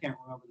something. I can't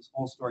remember this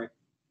whole story.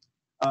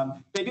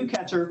 They do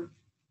catch her,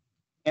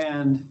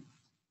 and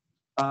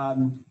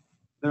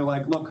they're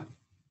like, look,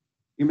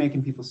 you're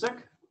making people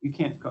sick. You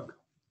can't cook.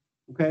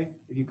 Okay?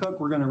 If you cook,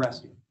 we're going to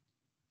arrest you.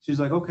 She's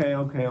like, okay.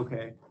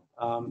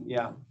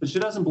 Yeah. But she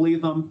doesn't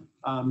believe them.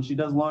 She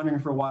does laundering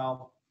for a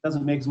while,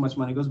 doesn't make as much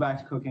money, goes back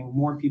to cooking.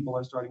 More people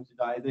are starting to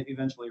die. They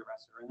eventually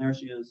arrest her. And there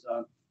she is.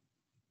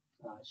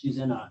 She's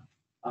in I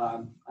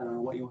don't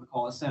know what you want to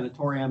call it, a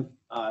sanatorium,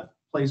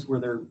 place where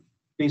they're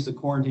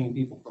basically quarantining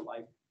people for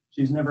life.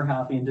 She's never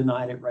happy and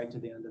denied it right to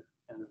the end of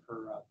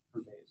her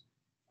days.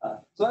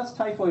 So that's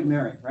Typhoid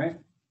Mary, right?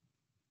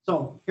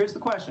 So here's the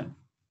question.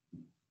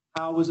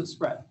 How was it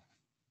spread?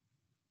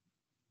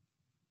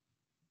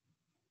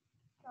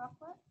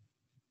 Chocolate?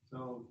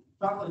 So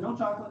chocolate, no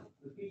chocolate,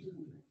 the peaches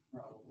and cream,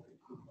 probably,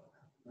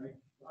 right?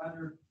 So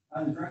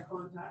either direct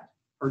contact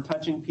or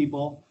touching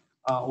people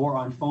or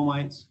on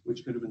fomites,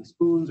 which could have been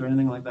spoons or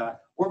anything like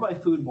that, or by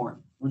foodborne,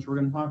 which we're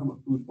going to talk about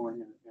foodborne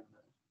in a minute.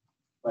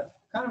 But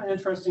kind of an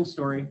interesting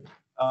story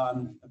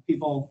of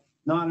people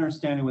not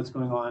understanding what's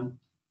going on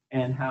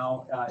and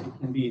how it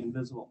can be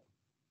invisible.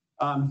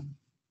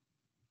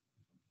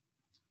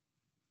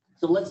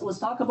 So let's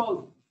talk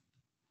about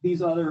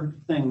these other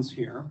things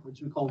here,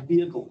 which we call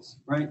vehicles,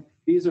 right?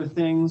 These are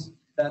things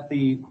that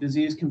the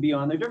disease can be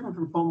on. They're different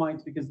from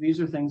fomites because these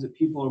are things that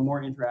people are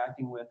more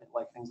interacting with,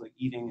 like things like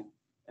eating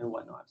and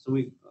whatnot. So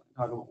we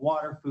talk about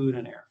water, food,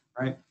 and air,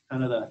 right?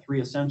 Kind of the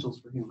three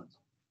essentials for humans.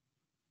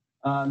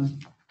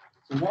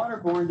 So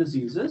waterborne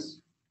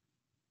diseases.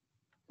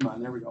 Come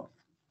on, there we go.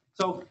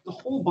 So a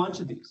whole bunch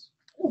of these,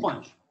 whole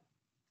bunch.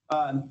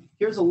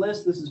 Here's a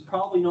list. This is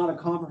probably not a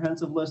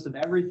comprehensive list of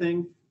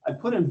everything. I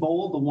put in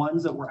bold the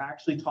ones that we're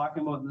actually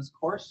talking about in this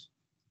course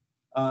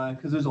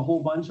because there's a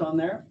whole bunch on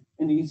there.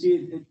 And you can see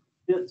it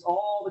fits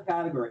all the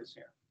categories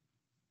here.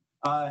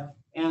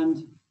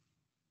 And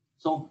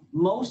so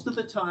most of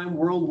the time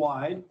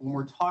worldwide, when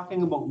we're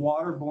talking about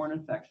waterborne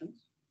infections,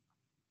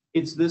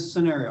 it's this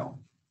scenario.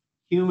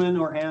 Human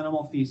or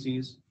animal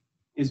feces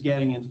is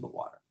getting into the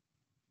water.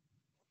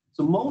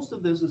 So most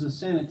of this is a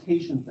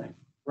sanitation thing,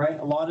 right?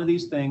 A lot of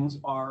these things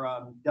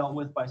are dealt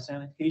with by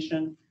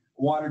sanitation,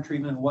 water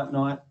treatment, and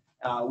whatnot.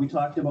 We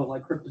talked about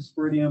like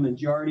cryptosporidium and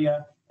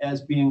giardia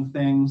as being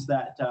things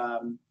that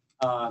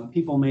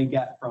people may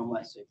get from,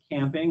 let's say,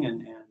 camping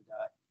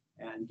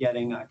and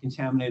getting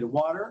contaminated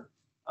water.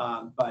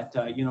 But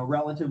you know,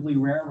 relatively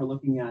rare. We're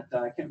looking at,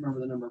 I can't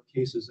remember the number of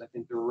cases. I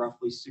think there were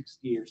roughly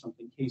 60 or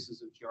something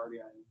cases of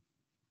giardia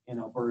in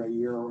Alberta a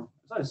year.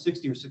 It's either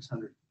 60 or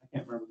 600. I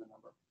can't remember the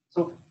number.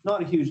 So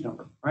not a huge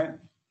number, right?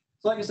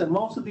 So like I said,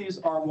 most of these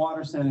are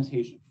water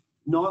sanitation.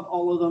 Not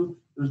all of them.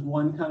 There's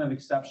one kind of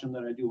exception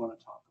that I do want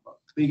to talk about.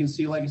 But you can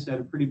see, like I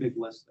said, a pretty big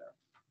list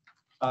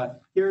there.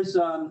 Here's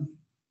a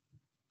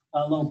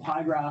little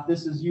pie graph.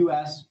 This is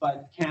US,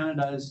 but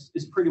Canada is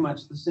pretty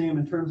much the same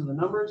in terms of the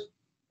numbers.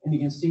 And you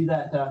can see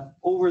that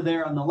over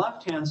there on the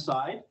left-hand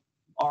side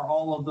are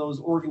all of those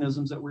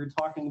organisms that we were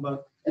talking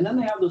about. And then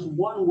they have this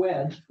one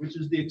wedge, which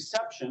is the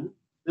exception.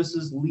 This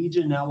is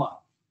Legionella.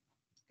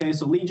 Okay,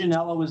 so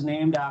Legionella was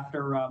named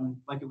after,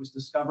 like it was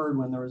discovered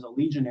when there was a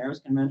Legionnaires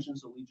convention.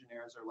 So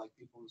Legionnaires are like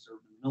people who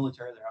served in the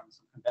military. They're having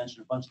some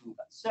convention. A bunch of them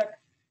got sick.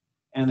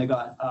 And they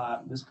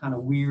got this kind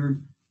of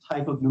weird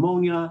type of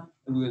pneumonia.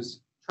 It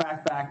was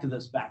tracked back to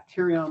this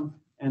bacterium,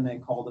 and they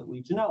called it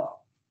Legionella.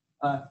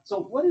 So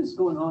what is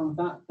going on with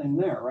that thing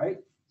there, right?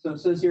 So it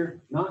says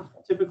here,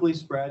 not typically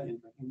spread in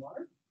drinking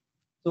water.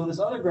 So this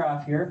other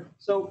graph here,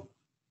 so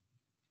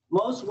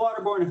most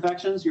waterborne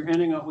infections, you're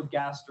ending up with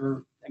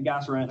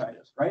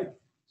gastroenteritis, right?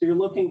 So you're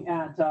looking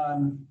at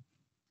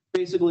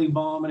basically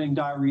vomiting,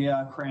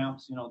 diarrhea,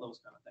 cramps, you know, those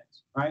kind of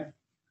things, right?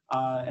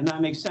 And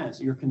that makes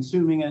sense. You're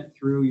consuming it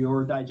through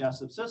your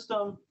digestive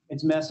system.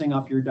 It's messing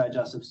up your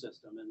digestive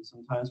system. And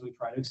sometimes we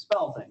try to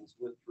expel things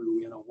through,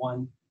 you know,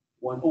 one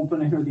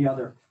opening or the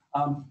other.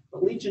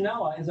 But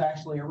Legionella is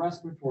actually a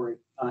respiratory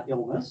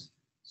illness.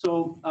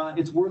 So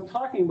it's worth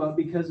talking about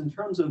because in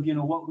terms of, you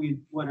know,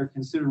 what are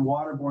considered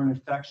waterborne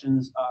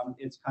infections,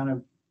 it's kind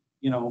of,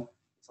 you know,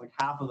 it's like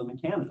half of them in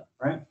Canada,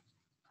 right?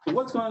 So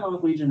what's going on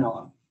with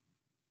Legionella?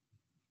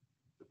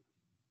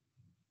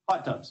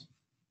 Hot tubs.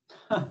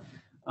 I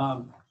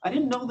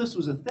didn't know this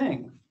was a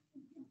thing.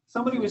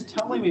 Somebody was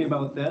telling me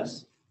about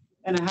this,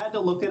 and I had to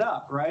look it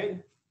up,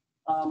 right?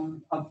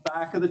 A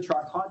back of the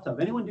truck hot tub.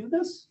 Anyone do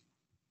this?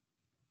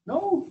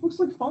 No? Looks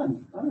like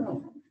fun. I don't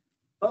know.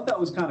 Thought that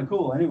was kind of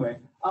cool anyway.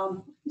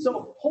 So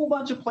a whole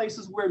bunch of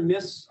places where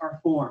mists are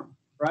formed,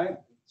 right?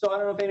 So I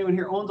don't know if anyone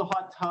here owns a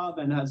hot tub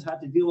and has had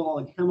to deal with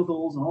all the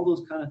chemicals and all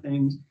those kind of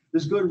things.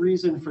 There's good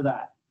reason for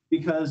that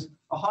because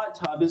a hot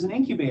tub is an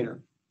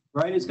incubator,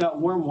 right? It's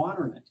got warm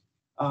water in it.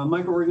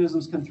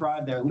 Microorganisms can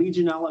thrive there.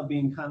 Legionella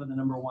being kind of the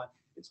number one.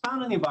 It's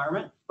found in the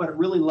environment, but it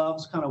really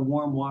loves kind of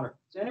warm water.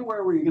 It's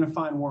anywhere where you're going to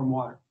find warm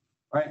water,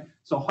 right?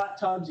 So hot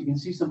tubs, you can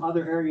see some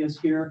other areas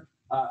here.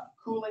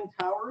 Cooling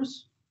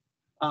towers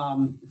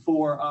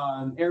for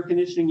air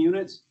conditioning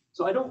units.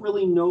 So I don't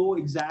really know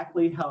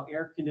exactly how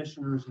air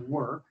conditioners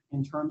work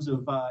in terms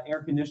of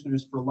air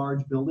conditioners for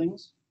large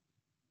buildings.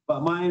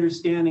 But my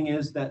understanding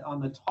is that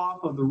on the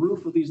top of the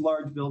roof of these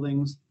large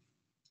buildings,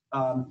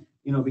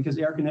 you know, because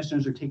air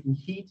conditioners are taking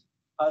heat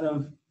out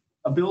of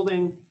a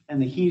building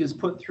and the heat is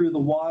put through the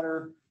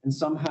water and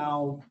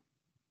somehow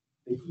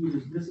the heat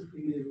is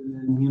dissipated and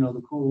then, you know,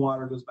 the cool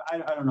water goes back.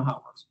 I don't know how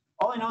it works.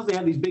 All I know is they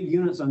have these big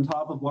units on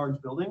top of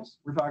large buildings.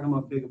 We're talking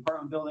about big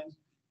apartment buildings.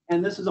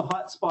 And this is a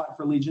hot spot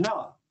for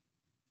Legionella.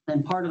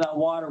 And part of that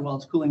water, while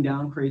it's cooling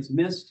down, creates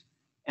mist.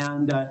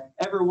 And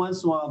every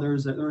once in a while, there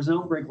was an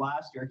outbreak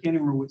last year. I can't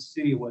even remember which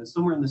city it was,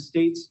 somewhere in the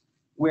States,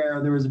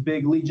 where there was a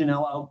big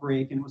Legionella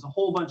outbreak. And it was a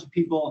whole bunch of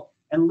people.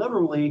 And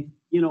literally,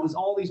 you know, it was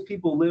all these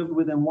people lived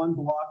within one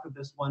block of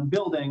this one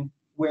building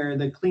where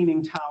the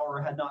cleaning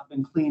tower had not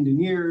been cleaned in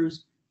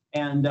years.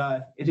 And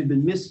it had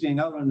been misting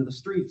out onto the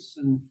streets.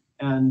 And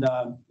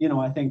you know,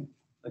 I think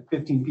like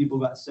 15 people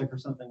got sick or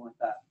something like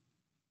that.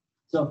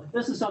 So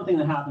this is something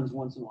that happens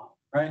once in a while,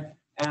 right?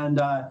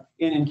 And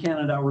in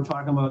Canada, we're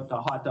talking about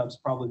hot tubs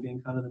probably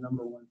being kind of the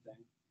number one thing.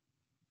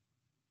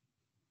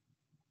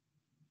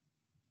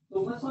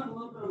 So let's talk a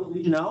little bit about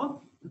Legionella.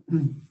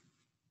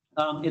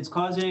 It's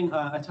causing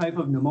a type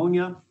of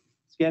pneumonia.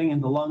 It's getting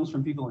into the lungs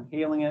from people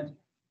inhaling it.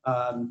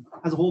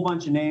 Has a whole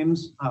bunch of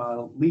names,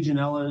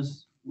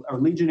 Legionella's or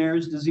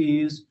Legionnaire's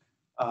disease,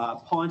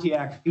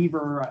 Pontiac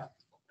fever.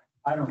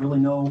 I don't really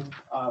know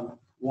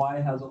why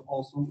it has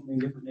also many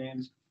different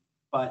names,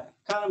 but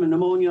kind of a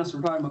pneumonia. So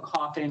we're talking about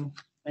coughing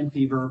and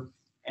fever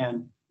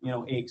and,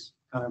 aches,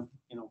 kind of,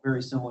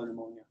 very similar to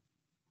pneumonia.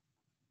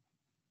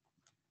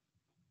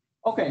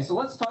 Okay, so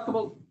let's talk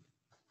about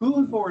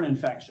foodborne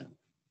infection.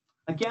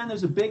 Again,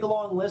 there's a big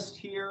long list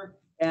here,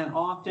 and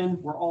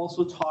often we're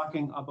also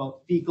talking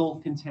about fecal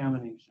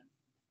contamination,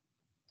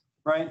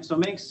 right? So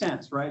it makes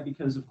sense, right?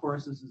 Because of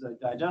course this is a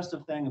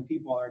digestive thing and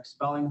people are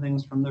expelling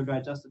things from their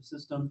digestive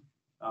system.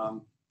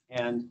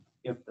 And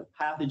if the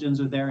pathogens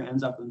are there,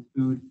 ends up in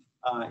food,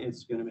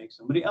 it's gonna make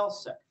somebody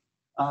else sick.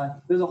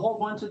 There's a whole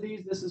bunch of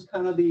these. This is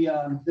kind of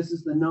the, this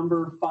is the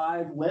number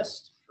 5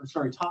 list, or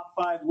sorry, top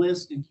 5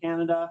 list in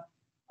Canada.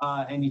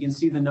 And you can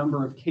see the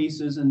number of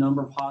cases and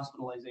number of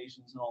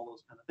hospitalizations and all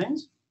those kind of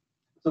things.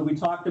 So we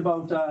talked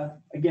about,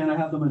 again, I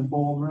have them in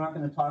bold. We're not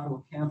going to talk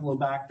about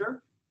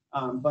Campylobacter,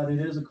 but it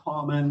is a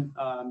common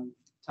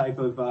type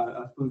of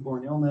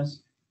foodborne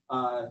illness.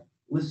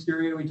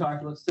 Listeria, we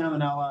talked about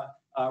Salmonella.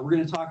 We're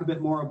going to talk a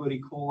bit more about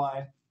E.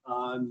 coli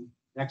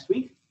next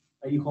week,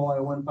 E.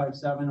 coli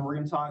 157, and we're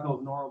going to talk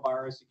about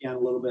norovirus again a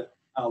little bit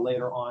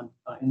later on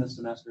in the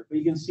semester. But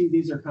you can see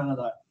these are kind of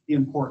the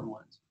important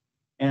ones.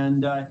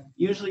 And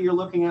usually you're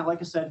looking at, like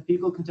I said,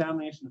 fecal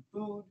contamination of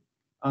food.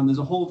 There's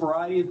a whole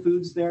variety of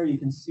foods there. You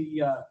can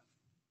see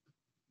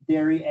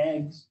dairy,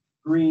 eggs,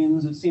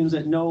 greens. It seems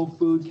that no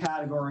food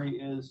category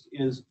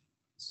is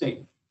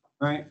safe,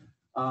 right?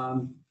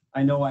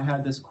 I know I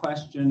had this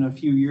question a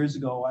few years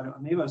ago.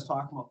 Maybe I was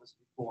talking about this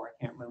before.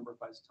 I can't remember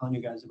if I was telling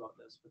you guys about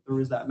this, but there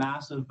was that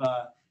massive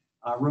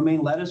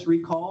romaine lettuce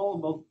recall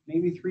about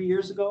maybe 3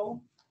 years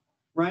ago,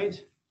 right?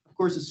 Of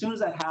course, as soon as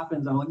that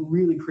happens, I'm like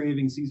really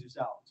craving Caesar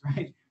salads,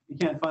 right? You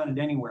can't find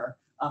it anywhere.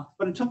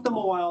 But it took them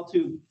a while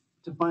to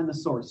find the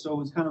source. So it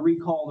was kind of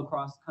recalled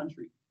across the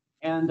country.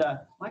 And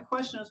my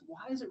question is,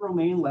 why is it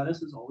romaine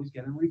lettuce is always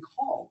getting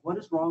recalled? What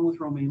is wrong with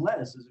romaine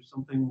lettuce? Is there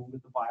something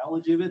with the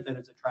biology of it that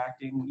it's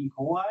attracting E.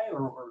 coli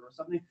or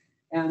something?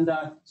 And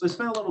so I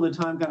spent a little bit of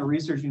time kind of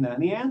researching that.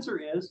 And the answer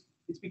is,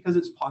 it's because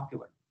it's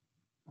popular,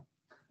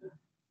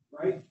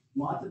 right?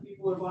 Lots of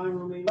people are buying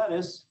romaine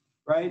lettuce,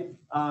 right?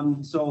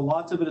 So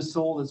lots of it is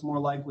sold. It's more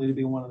likely to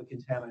be one of the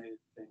contaminated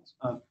things.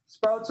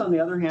 Sprouts, on the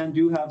other hand,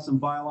 do have some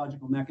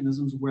biological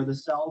mechanisms where the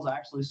cells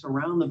actually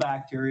surround the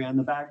bacteria and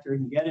the bacteria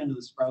can get into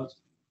the sprouts.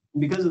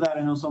 And because of that,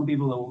 I know some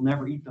people that will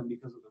never eat them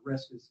because of the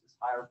risk is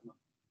higher for them.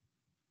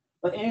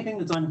 But anything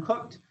that's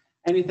uncooked,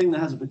 anything that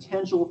has a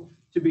potential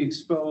to be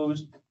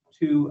exposed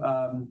to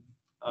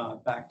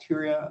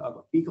bacteria of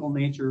a fecal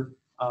nature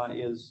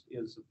is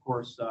of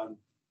course,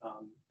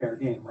 fair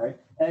game, right?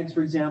 Eggs,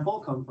 for example,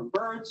 come from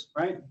birds,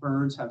 right?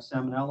 Birds have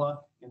salmonella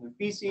in their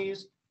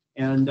feces.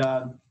 And,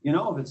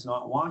 if it's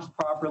not washed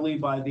properly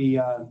by the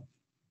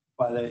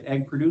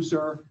egg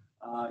producer,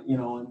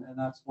 and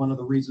that's one of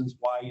the reasons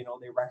why,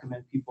 they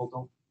recommend people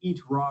don't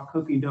eat raw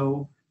cookie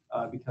dough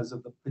because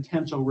of the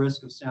potential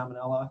risk of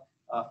salmonella.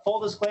 Full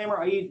disclaimer,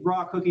 I eat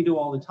raw cookie dough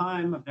all the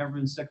time. I've never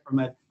been sick from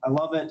it. I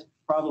love it.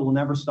 Probably will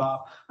never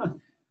stop.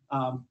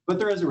 But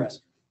there is a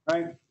risk,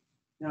 right?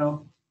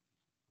 It's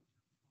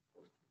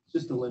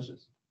just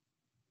delicious.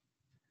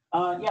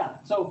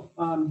 So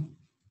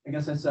I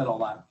guess I said all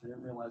that. I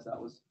didn't realize that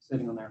was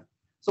sitting on there.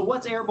 So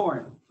what's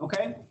airborne?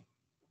 Okay.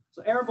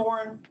 So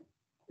airborne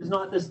is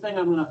not this thing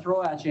I'm going to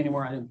throw at you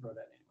anymore. I didn't throw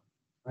that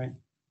anymore, right?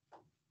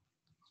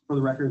 For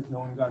the record, no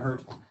one got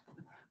hurt.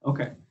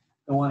 Okay.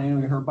 Don't want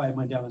anyone to get hurt by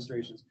my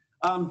demonstrations.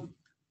 I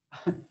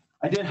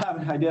did have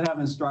an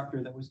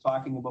instructor that was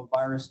talking about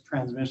virus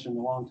transmission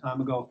a long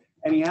time ago,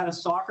 and he had a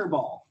soccer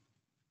ball,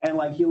 and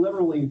like he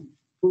literally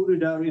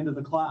booted out into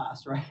the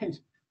class, right?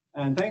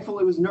 And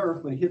thankfully it was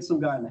Nerf, but he hit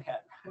some guy in the head.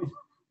 Right?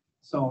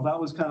 So that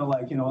was kind of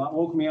like, that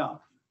woke me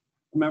up.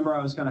 Remember,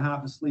 I was kind of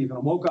half asleep, and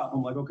I woke up.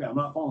 I'm like, okay, I'm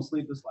not falling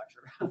asleep this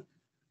lecture.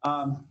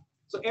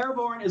 So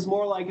airborne is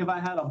more like if I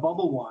had a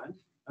bubble wand.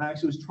 I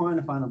actually was trying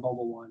to find a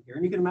bubble wand here,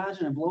 and you can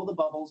imagine I blow the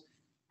bubbles,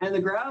 and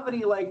the gravity,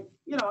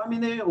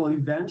 they will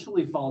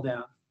eventually fall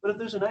down. But if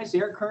there's a nice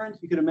air current,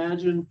 you can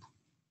imagine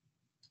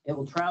it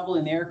will travel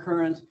in the air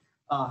current.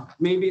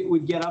 Maybe it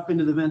would get up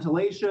into the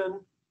ventilation,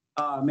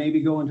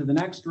 maybe go into the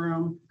next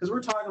room, because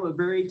we're talking about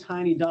very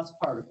tiny dust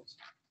particles.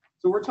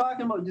 So we're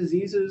talking about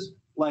diseases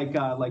like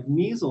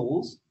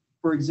measles,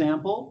 for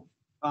example.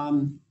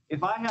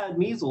 If I had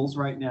measles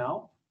right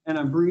now and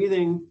I'm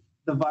breathing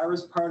the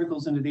virus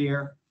particles into the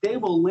air, they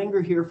will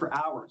linger here for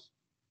hours.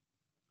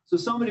 So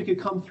somebody could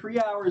come 3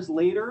 hours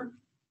later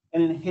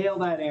and inhale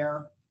that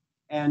air,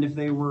 and if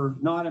they were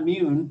not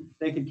immune,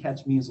 they could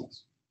catch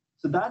measles.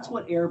 So that's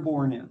what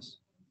airborne is.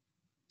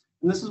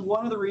 And this is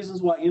one of the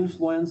reasons why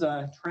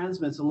influenza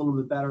transmits a little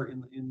bit better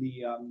in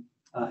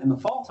the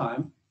fall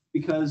time,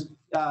 because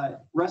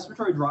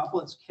respiratory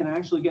droplets can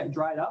actually get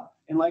dried up.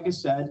 And like I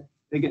said,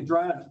 they get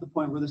dried up to the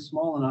point where they're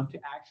small enough to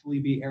actually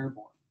be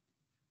airborne.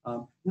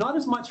 Not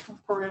as much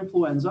for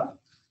influenza,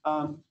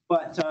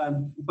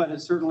 but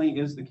it certainly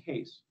is the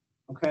case.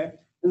 Okay.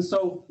 And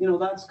so,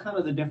 that's kind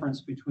of the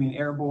difference between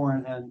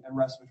airborne and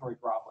respiratory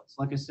droplets.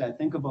 Like I said,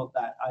 think about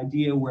that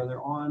idea where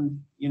they're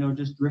on,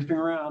 just drifting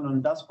around on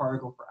a dust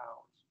particle for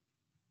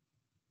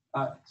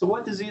hours. So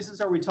what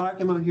diseases are we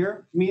talking about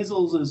here?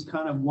 Measles is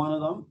kind of one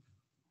of them.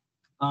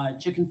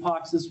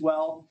 Chickenpox as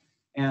well.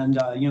 And,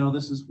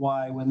 this is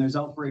why when there's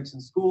outbreaks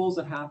in schools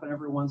that happen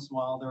every once in a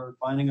while, they're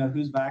finding out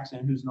who's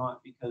vaccinated and who's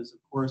not, because, of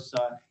course,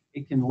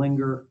 it can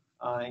linger,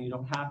 and you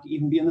don't have to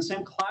even be in the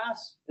same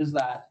class as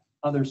that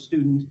other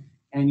student,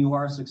 and you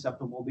are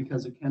susceptible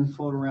because it can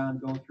float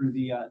around, go through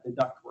the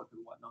ductwork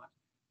and whatnot.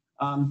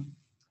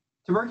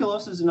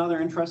 Tuberculosis is another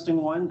interesting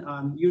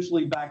one.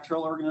 Usually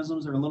bacterial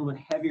organisms are a little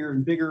bit heavier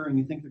and bigger, and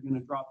you think they're going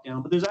to drop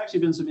down. But there's actually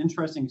been some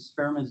interesting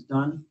experiments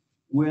done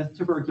with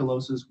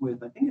tuberculosis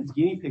with, I think it's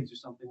guinea pigs or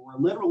something, where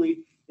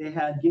literally they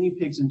had guinea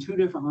pigs in 2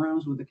 different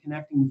rooms with a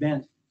connecting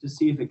vent to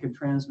see if it could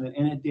transmit,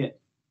 and it did,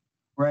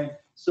 right?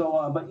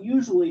 So, but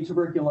usually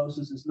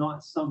tuberculosis is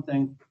not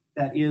something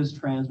that is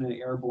transmitted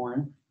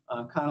airborne.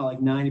 Kind of like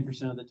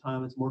 90% of the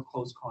time, it's more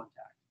close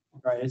contact,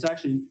 right? It's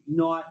actually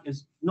not,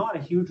 it's not a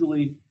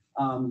hugely,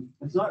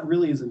 it's not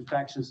really as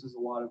infectious as a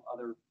lot of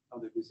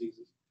other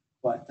diseases,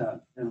 but,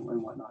 and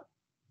whatnot.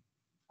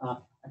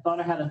 I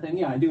thought I had a thing.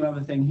 Yeah, I do have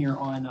a thing here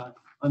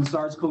on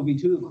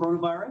SARS-CoV-2, the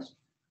coronavirus.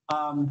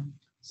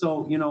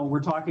 So,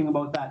 we're talking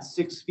about that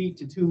 6 feet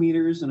to 2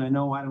 meters. And I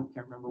know,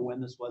 can't remember when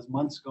this was,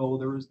 months ago,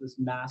 there was this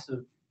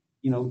massive,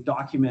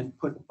 document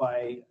put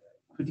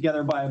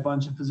together by a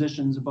bunch of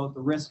physicians about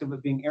the risk of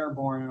it being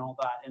airborne and all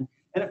that. And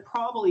it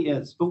probably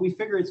is, but we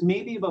figure it's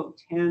maybe about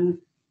 5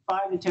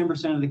 to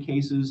 10% of the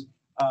cases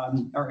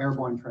are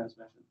airborne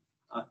transmission.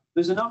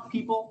 There's enough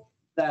people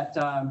that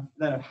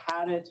have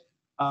had it,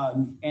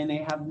 and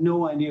they have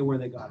no idea where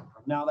they got it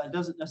from. Now, that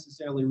doesn't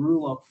necessarily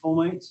rule out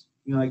fomites,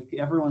 like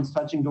everyone's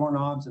touching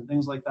doorknobs and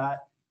things like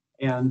that,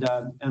 and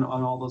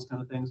on all those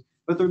kind of things.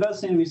 But there does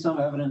seem to be some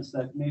evidence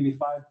that maybe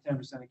 5 to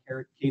 10%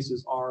 of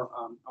cases are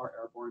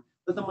airborne.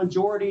 But the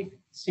majority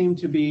seem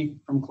to be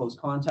from close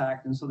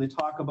contact. And so they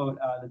talk about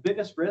the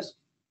biggest risk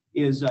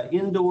is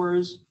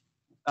indoors,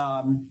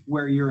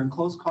 where you're in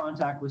close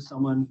contact with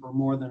someone for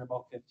more than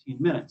about 15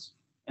 minutes.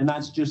 And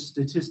that's just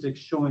statistics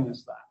showing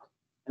us that.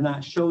 And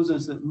that shows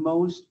us that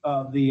most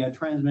of the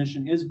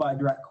transmission is by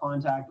direct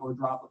contact or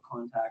droplet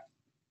contact.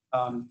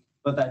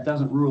 But that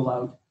doesn't rule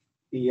out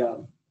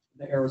the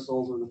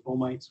aerosols or the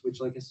fomites,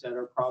 which, like I said,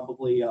 are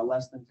probably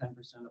less than 10%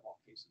 of all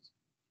cases.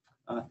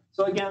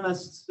 So again,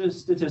 that's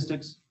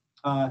statistics,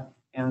 and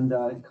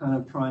kind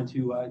of trying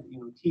to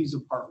tease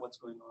apart what's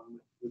going on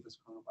with this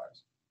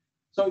coronavirus.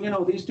 So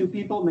these 2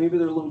 people, maybe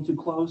they're a little too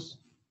close,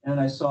 and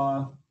I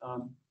saw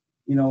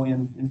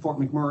in Fort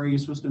McMurray, you're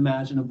supposed to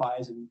imagine a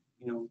bison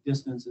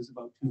distance is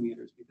about 2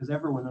 meters, because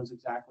everyone knows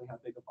exactly how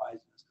big a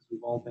bison is, because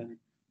we've all been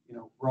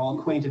we're all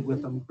acquainted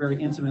with them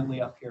very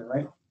intimately up here,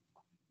 right?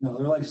 They're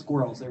like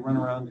squirrels. They run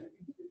around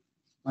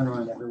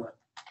everywhere.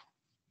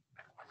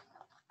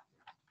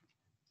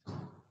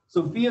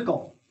 So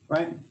vehicle,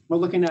 right? We're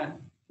looking at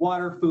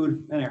water,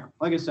 food, and air.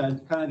 Like I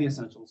said, kind of the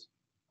essentials,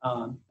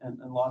 and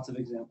lots of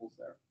examples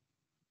there.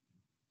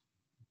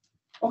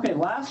 Okay,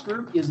 last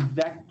group is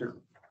vector.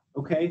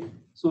 Okay,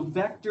 so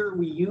vector,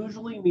 we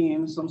usually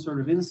mean some sort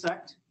of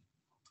insect.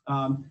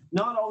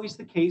 Not always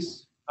the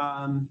case,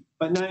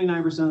 but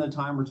 99% of the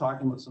time we're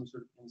talking about some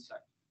sort of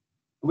insect.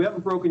 We have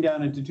it broken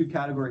down into 2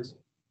 categories.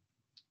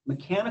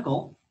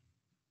 Mechanical.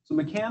 So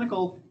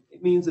mechanical,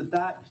 it means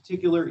that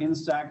particular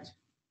insect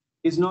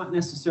is not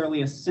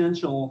necessarily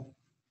essential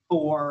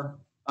for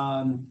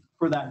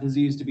that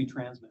disease to be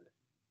transmitted.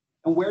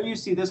 And where you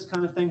see this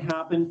kind of thing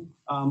happen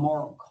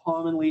more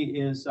commonly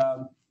is,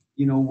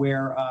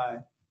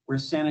 where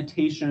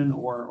sanitation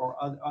or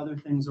other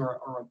things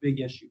are a big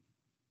issue.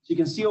 So you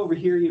can see over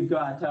here, you've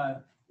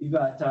got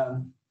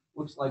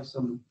looks like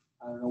some,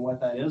 I don't know what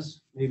that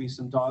is, maybe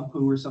some dog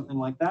poo or something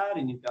like that,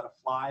 and you've got a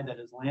fly that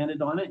has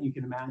landed on it. And you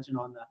can imagine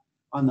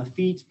on the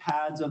feet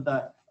pads of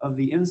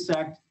the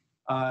insect,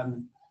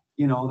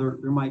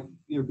 there might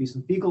be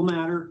some fecal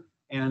matter,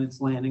 and it's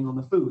landing on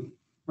the food,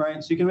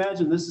 right? So you can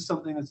imagine this is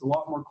something that's a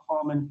lot more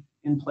common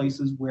in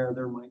places where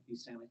there might be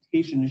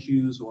sanitation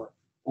issues or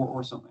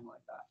something like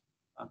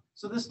that.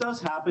 So this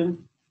does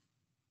happen,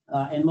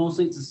 and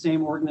mostly it's the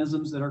same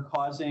organisms that are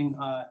causing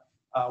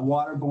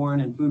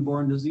waterborne and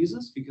foodborne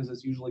diseases, because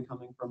it's usually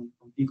coming from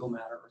fecal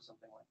matter or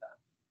something like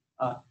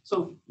that.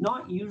 So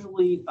not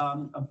usually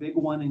a big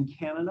one in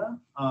Canada.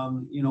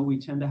 We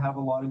tend to have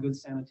a lot of good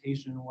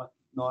sanitation and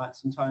whatnot.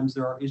 Sometimes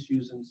there are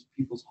issues in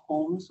people's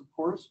homes, of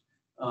course,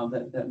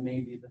 that may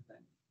be the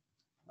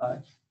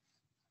thing.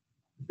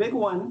 Big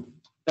one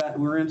that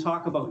we're going to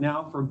talk about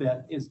now for a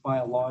bit is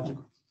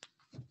biological.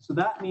 So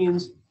that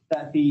means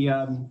that the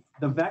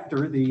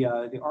vector, the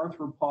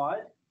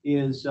arthropod,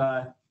 is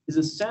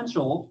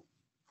essential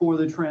for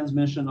the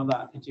transmission of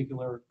that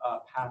particular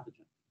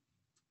pathogen.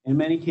 In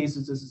many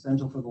cases, it's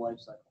essential for the life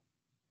cycle.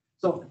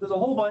 So there's a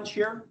whole bunch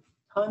here,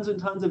 tons and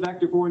tons of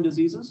vector-borne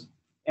diseases,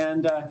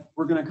 and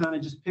we're going to kind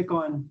of just pick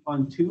on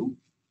 2,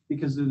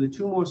 because they're the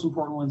two most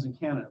important ones in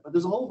Canada. But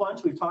there's a whole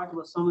bunch. We've talked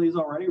about some of these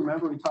already.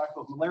 Remember, we talked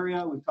about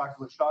malaria. We've talked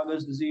about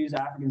Chagas disease,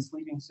 African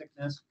sleeping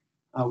sickness.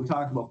 We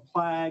talked about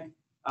plague,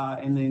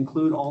 and they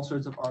include all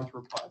sorts of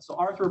arthropods. So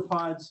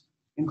arthropods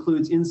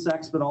includes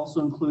insects, but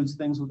also includes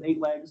things with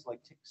 8 legs,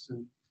 like ticks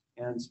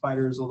and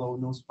spiders, although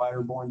no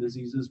spider-borne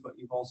diseases, but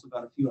you've also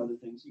got a few other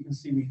things. You can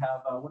see we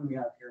have, what do we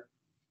have here?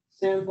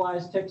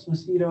 Sandflies, ticks,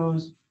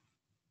 mosquitoes,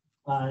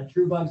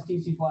 true bugs,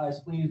 tsetse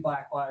flies, fleas,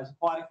 black flies,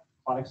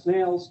 aquatic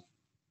snails.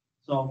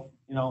 So,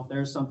 you know,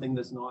 there's something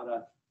that's not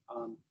a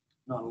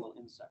little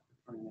insect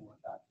or anything like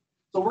that.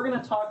 So we're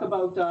going to talk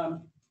about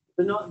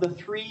the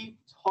 3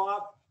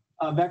 top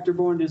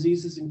vector-borne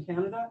diseases in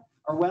Canada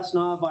are West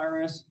Nile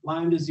virus,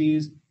 Lyme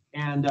disease,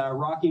 and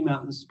Rocky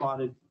Mountain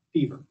spotted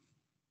fever.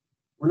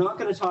 We're not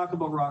going to talk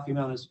about Rocky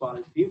Mountain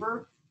spotted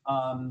fever.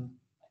 I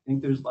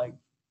think there's like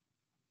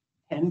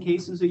 10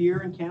 cases a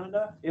year in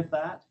Canada, if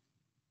that.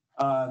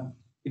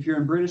 If you're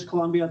in British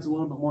Columbia, it's a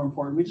little bit more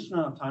important. We just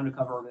don't have time to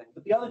cover everything.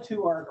 But the other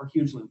 2 are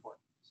hugely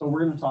important. So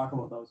we're going to talk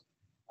about those.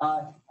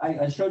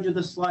 I showed you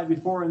this slide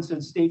before and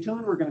said, stay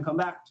tuned. We're going to come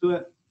back to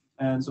it.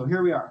 And so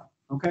here we are.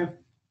 Okay.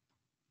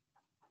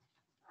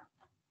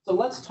 So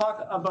let's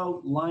talk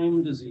about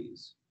Lyme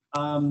disease.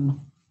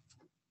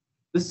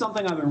 This is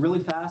something I've been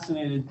really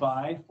fascinated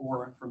by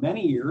for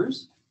many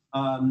years,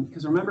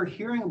 because I remember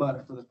hearing about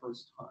it for the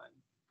first time.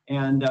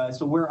 And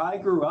so where I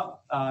grew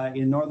up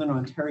in Northern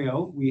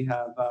Ontario, we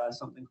have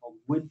something called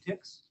wood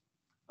ticks.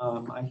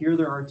 I hear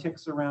there are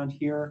ticks around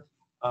here.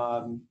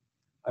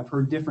 I've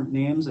heard different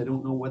names. I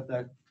don't know what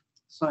the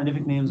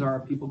scientific names are.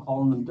 People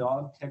calling them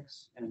dog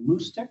ticks and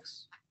moose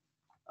ticks.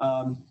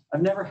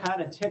 I've never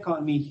had a tick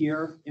on me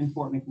here in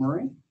Fort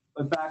McMurray,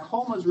 but back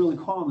home is really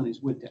common,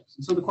 these wood ticks.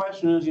 And so the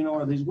question is, you know,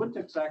 are these wood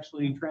ticks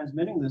actually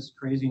transmitting this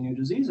crazy new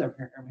disease I'm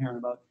hearing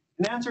about?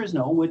 And the answer is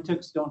no, wood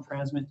ticks don't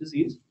transmit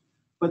disease.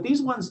 But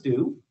these ones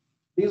do.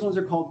 These ones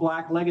are called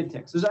black-legged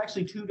ticks. There's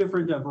actually 2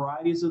 different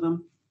varieties of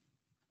them.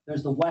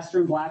 There's the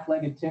western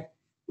black-legged tick,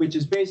 which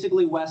is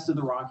basically west of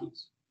the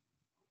Rockies.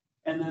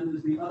 And then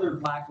there's the other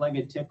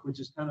black-legged tick, which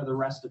is kind of the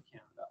rest of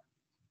Canada.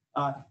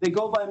 They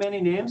go by many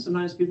names.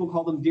 Sometimes people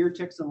call them deer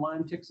ticks and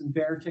lime ticks and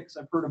bear ticks.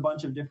 I've heard a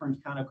bunch of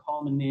different kind of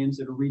common names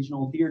that are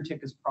regional. Deer tick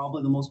is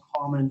probably the most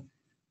common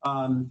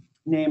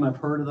name I've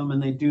heard of them,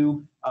 and they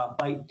do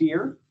bite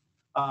deer.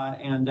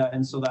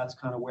 And so that's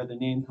kind of where the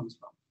name comes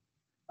from.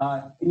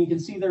 And you can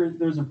see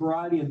there's a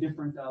variety of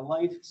different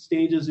life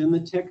stages in the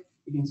tick.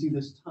 You can see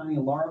this tiny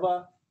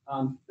larva.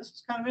 This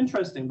is kind of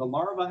interesting. The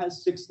larva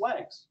has 6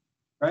 legs,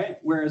 right?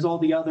 Whereas all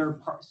the other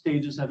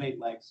stages have 8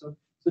 legs.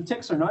 So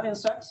ticks are not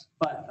insects,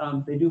 but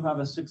they do have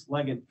a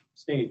 6-legged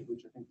stage,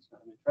 which I think is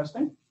kind of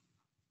interesting.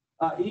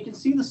 You can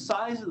see the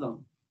size of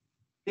them.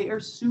 They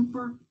are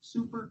super,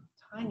 super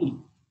tiny.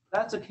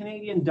 That's a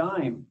Canadian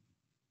dime.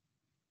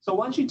 So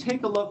once you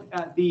take a look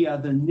at the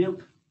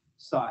nymph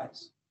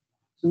size,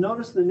 so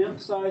notice the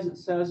nymph size, it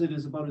says it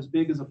is about as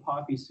big as a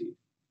poppy seed.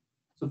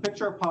 So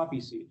picture a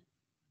poppy seed.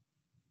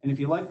 And if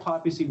you like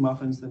poppy seed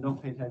muffins, then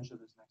don't pay attention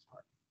to this next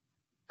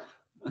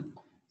part.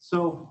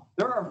 So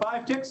there are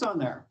 5 ticks on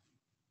there.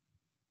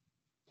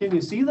 Can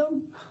you see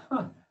them?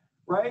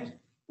 Right?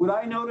 Would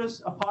I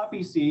notice a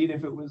poppy seed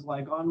if it was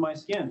like on my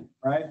skin,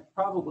 right?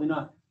 Probably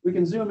not. We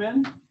can zoom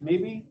in.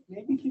 Maybe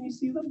can you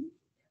see them?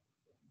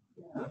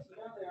 Yeah, so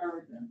there they are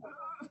right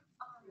there.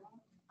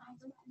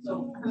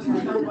 So this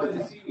was done by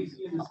the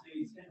CDC in the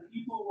States, and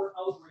people were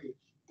outraged.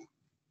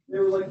 They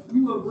were like,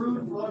 "You have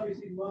ruined poppy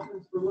seed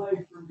muffins for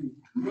life for me."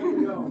 Way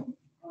to go.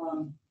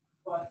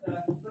 But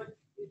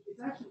it's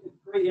actually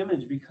a great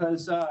image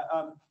because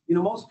you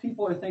know, most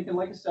people are thinking,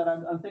 like I said,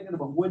 I'm thinking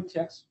about wood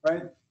ticks,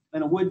 right?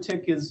 And a wood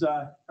tick is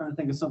trying to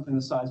think of something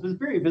the size, but it's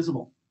very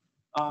visible,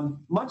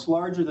 much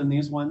larger than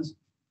these ones.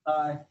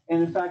 And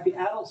in fact, the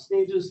adult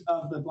stages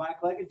of the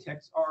black-legged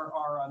ticks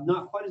are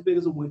not quite as big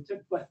as a wood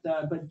tick, but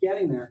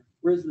getting there.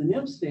 Whereas the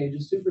nymph stage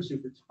is super,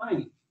 super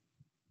tiny.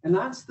 And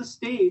that's the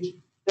stage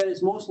that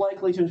is most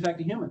likely to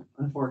infect a human,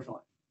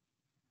 unfortunately.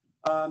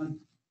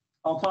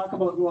 I'll talk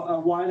about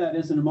why that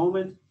is in a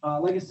moment.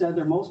 Like I said,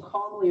 they're most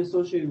commonly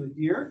associated with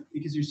deer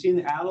because you're seeing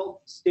the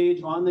adult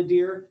stage on the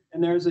deer,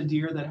 and there's a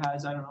deer that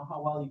has, I don't know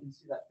how well you can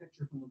see that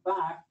picture from the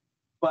back,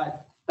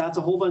 but that's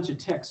a whole bunch of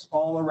ticks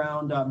all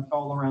around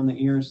the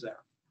ears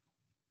there.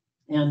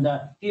 And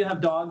if you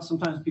have dogs,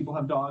 sometimes people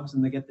have dogs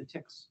and they get the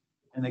ticks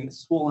and they get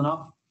swollen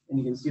up, and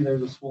you can see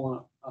there's a swollen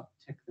up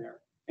tick there.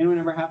 Anyone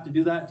ever have to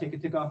do that? Take a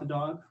tick off a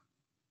dog?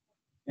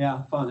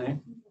 Yeah, fun, eh?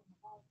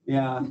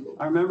 Yeah,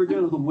 I remember doing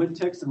it with the wood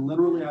ticks, and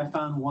literally I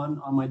found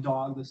one on my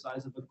dog the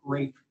size of a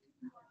grape,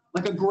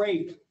 like a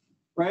grape,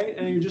 right?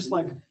 And you're just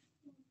like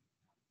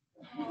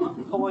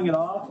pulling it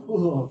off.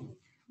 Ugh.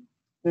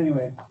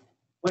 Anyway,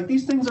 like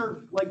these things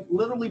are like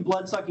literally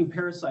blood-sucking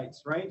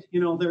parasites, right? You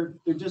know, they're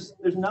just,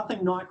 there's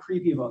nothing not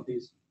creepy about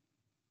these.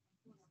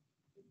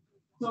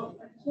 So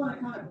I just want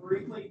to kind of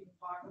briefly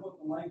talk about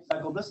the life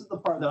cycle. This is the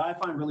part that I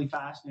find really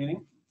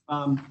fascinating,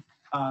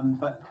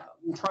 but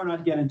we'll try not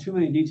to get into too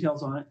many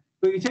details on it.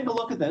 But you take a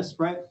look at this,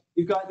 right?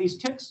 You've got these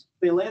ticks,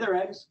 they lay their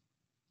eggs,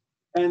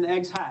 and the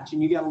eggs hatch,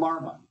 and you get a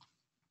larva.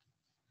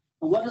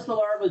 What does the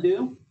larva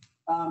do?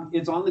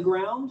 It's on the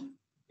ground.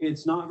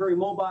 It's not very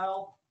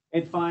mobile.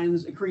 It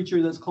finds a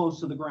creature that's close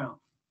to the ground.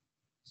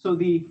 So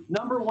the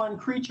number one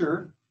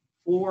creature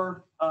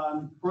for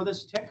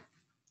this tick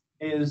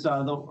is they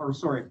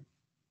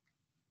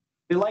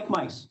like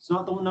mice. It's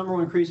not the number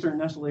one creature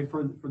necessarily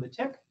for the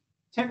tick.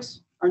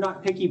 Ticks are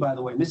not picky, by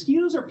the way.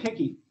 Mosquitoes are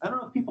picky. I don't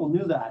know if people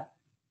knew that.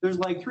 There's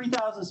like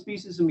 3,000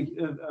 species of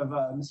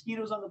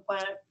mosquitoes on the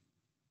planet.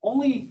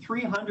 Only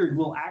 300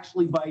 will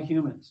actually bite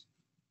humans.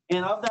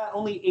 And of that,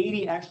 only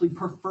 80 actually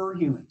prefer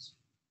humans.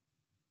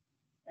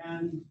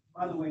 And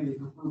by the way, they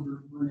prefer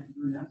brunettes over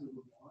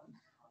blondes.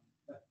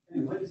 But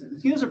anyway, like I said,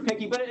 mosquitoes are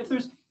picky, but if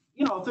there's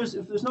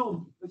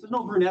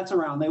no brunettes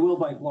around, they will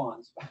bite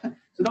blondes.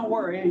 So don't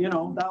worry,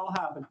 that'll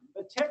happen.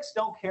 But ticks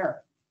don't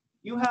care.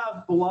 You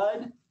have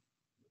blood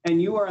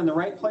and you are in the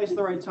right place at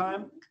the right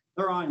time,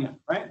 they're on you,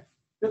 right?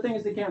 Good thing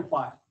is they can't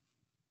fly.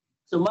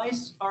 So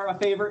mice are a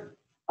favorite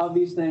of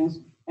these things,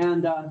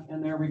 and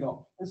there we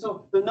go. And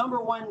so the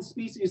number one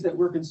species that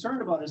we're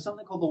concerned about is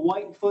something called the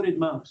white-footed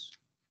mouse.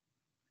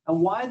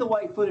 And why the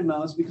white-footed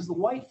mouse? Because the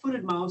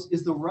white-footed mouse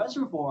is the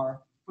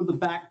reservoir for the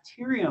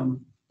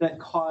bacterium that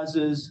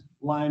causes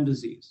Lyme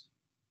disease.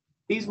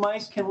 These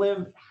mice can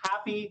live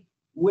happy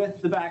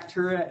with the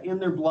bacteria in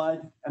their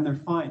blood, and they're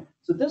fine.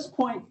 So at this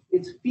point,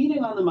 it's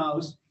feeding on the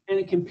mouse, and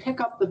it can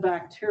pick up the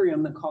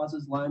bacterium that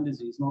causes Lyme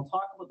disease. And I'll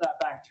talk about that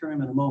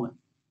bacterium in a moment.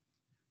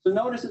 So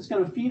notice it's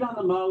going to feed on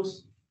the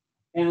mouse,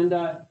 and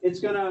it's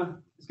going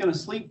to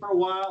sleep for a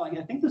while.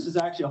 I think this is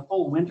actually a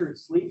full winter it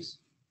sleeps,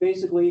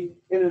 basically,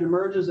 and it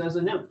emerges as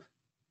a nymph.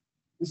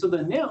 And so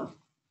the nymph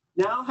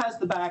now has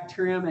the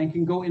bacterium and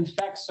can go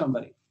infect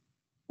somebody,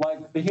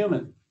 like the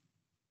human,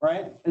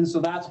 right? And so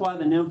that's why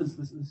the nymph is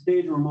the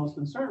stage we're most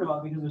concerned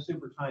about, because they're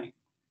super tiny.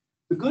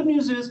 The good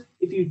news is,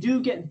 if you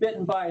do get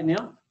bitten by a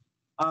nymph,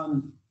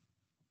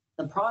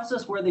 the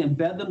process where they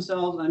embed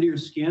themselves under your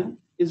skin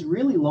is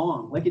really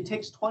long. Like, it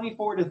takes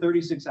 24 to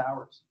 36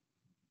 hours.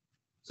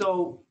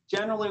 So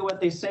generally what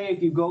they say,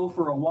 if you go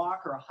for a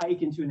walk or a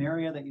hike into an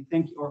area that you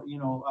think, or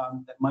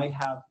that might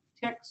have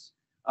ticks,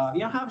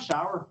 have a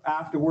shower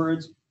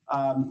afterwards.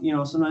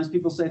 Sometimes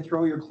people say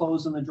throw your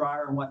clothes in the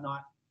dryer and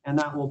whatnot, and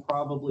that will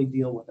probably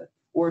deal with it.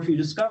 Or if you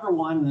discover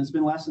one and it's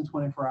been less than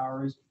 24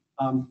 hours,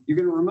 you're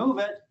going to remove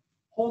it,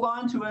 hold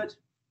on to it,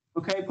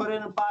 okay, put it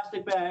in a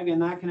plastic bag,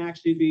 and that can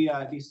actually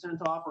be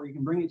sent off, or you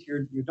can bring it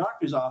to your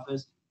doctor's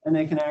office, and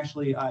they can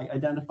actually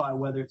identify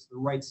whether it's the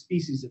right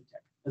species of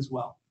tick as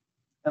well.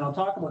 And I'll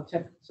talk about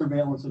tick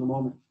surveillance in a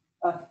moment.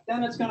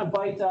 Then it's going to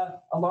bite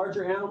a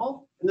larger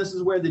animal, and this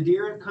is where the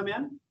deer come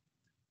in,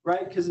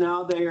 right? Because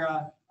now they're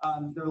a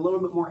little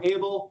bit more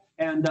able,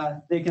 and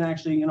they can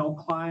actually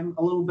climb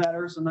a little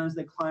better. Sometimes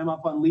they climb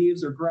up on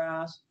leaves or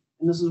grass,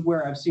 and this is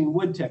where I've seen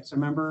wood ticks. I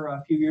remember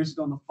a few years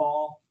ago in the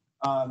fall,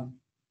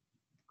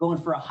 going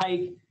for a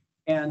hike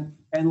and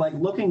like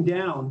looking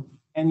down,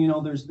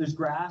 and there's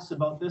grass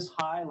about this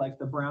high, like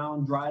the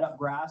brown dried up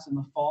grass in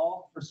the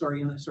fall, or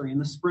in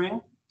the spring.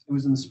 It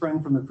was in the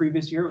spring from the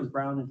previous year. It was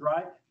brown and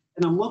dry.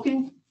 And I'm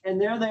looking,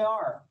 and there they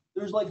are.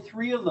 There's like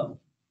 3 of them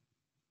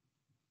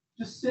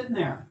just sitting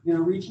there,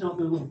 reaching out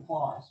their little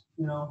claws.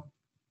 It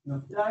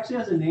actually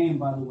has a name,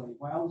 by the way.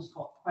 Biologists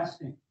call it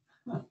questing.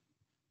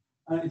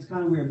 It's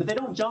kind of weird, but they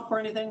don't jump or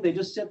anything. They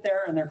just sit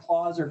there, and their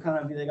claws are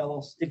they got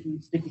little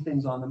sticky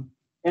things on them.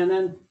 And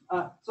then,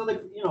 so they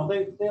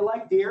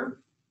like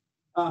deer,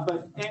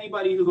 but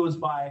anybody who goes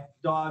by,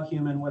 dog,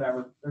 human,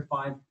 whatever, they're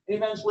fine. And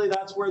eventually,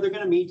 that's where they're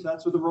going to meet.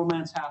 That's where the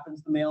romance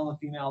happens. The male and the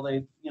female,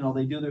 they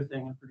do their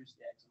thing and produce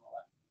the eggs and all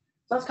that.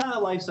 So that's kind of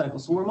the life cycle.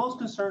 So we're most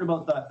concerned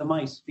about the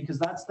mice, because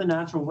that's the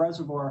natural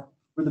reservoir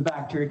where the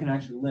bacteria can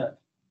actually live.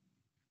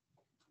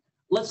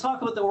 Let's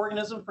talk about the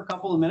organism for a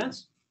couple of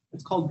minutes.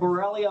 It's called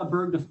Borrelia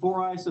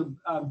burgdorferi. So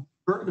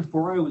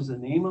burgdorferi was the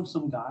name of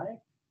some guy,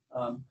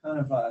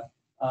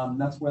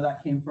 that's where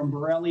that came from.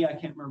 Borrelia, I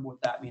can't remember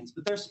what that means,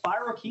 but they're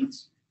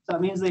spirochetes. So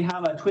that means they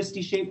have a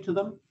twisty shape to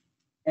them,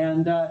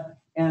 and they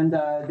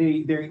have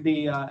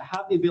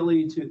the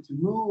ability to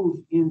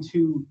move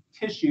into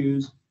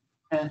tissues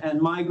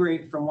and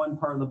migrate from one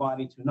part of the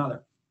body to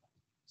another.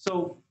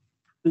 So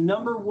the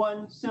number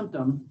one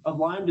symptom of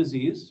Lyme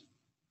disease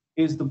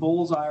is the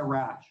bullseye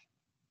rash.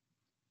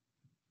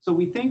 So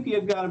we think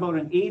you've got about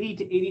an 80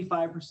 to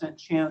 85%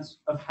 chance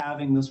of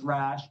having this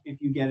rash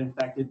if you get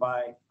infected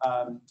by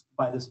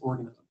this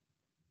organism.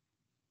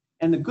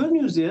 And the good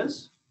news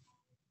is,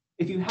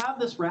 if you have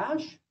this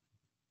rash,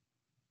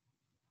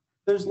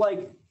 there's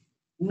like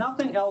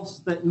nothing else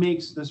that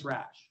makes this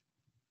rash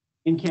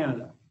in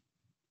Canada.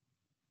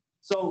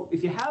 So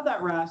if you have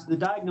that rash, the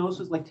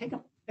diagnosis, like take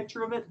a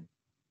picture of it,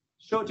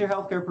 show it to your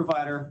healthcare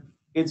provider.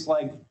 It's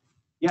like,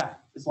 yeah,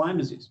 it's Lyme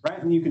disease,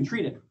 right? And you can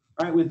treat it.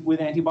 Right, with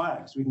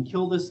antibiotics. We can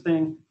kill this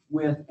thing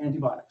with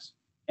antibiotics,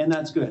 and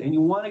that's good. And you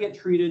want to get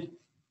treated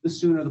as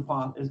soon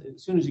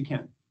as you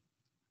can.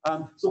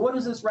 So what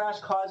is this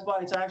rash caused by?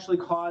 It's actually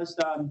caused,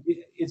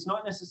 it's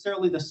not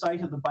necessarily the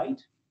site of the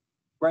bite,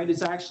 right?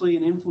 It's actually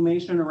an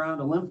inflammation around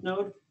a lymph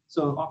node.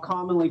 So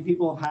commonly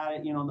people have had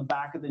it, you know, in the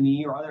back of the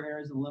knee or other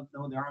areas of the lymph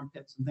node, the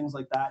armpits and things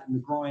like that, in the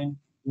groin,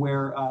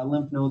 where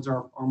lymph nodes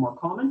are more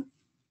common.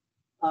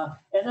 And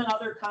then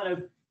other kind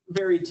of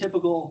very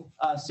typical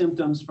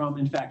symptoms from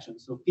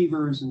infections, so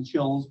fevers and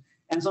chills.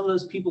 And some of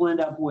those people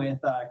end up with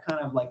kind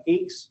of like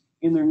aches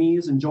in their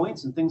knees and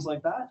joints and things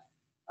like that.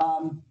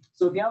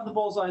 So if you have the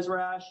bullseye's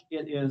rash,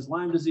 it is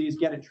Lyme disease,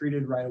 get it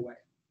treated right away.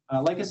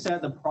 Like I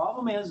said, the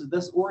problem is that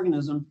this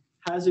organism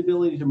has the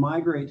ability to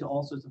migrate to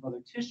all sorts of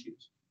other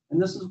tissues.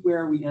 And this is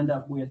where we end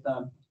up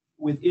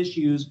with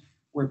issues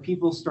where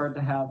people start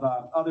to have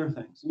other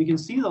things. And you can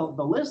see the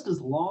list is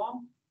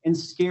long and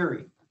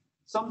scary.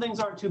 Some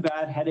things aren't too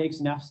bad, headaches,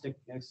 neck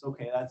sticks,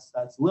 okay,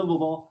 that's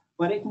livable,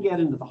 but it can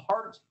get into the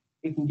heart,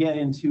 it can get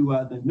into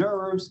the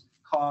nerves,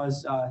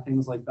 cause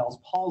things like Bell's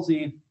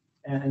palsy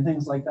and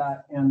things like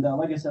that. And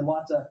like I said,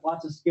 lots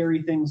of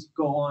scary things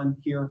go on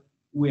here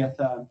with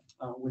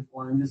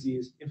Lyme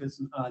disease if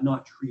it's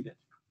not treated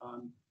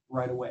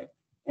right away.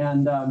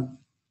 And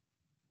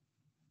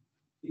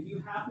if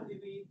you happen to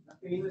be a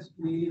famous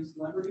Canadian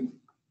celebrity,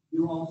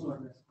 you're also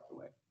at risk, by the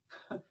way.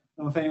 I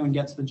don't know if anyone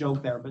gets the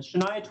joke there, but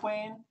Shania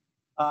Twain,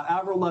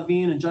 Avril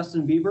Lavigne, and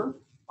Justin Bieber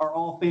are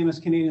all famous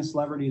Canadian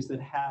celebrities that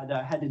had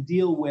to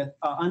deal with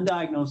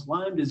undiagnosed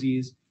Lyme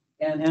disease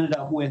and ended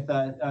up with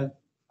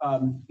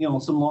you know,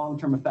 some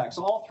long-term effects.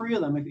 So all three of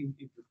them, if you're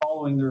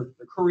following their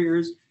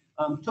careers,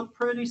 took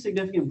pretty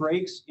significant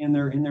breaks in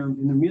their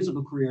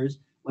musical careers,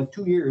 like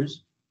 2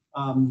 years,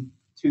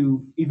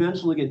 to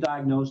eventually get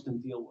diagnosed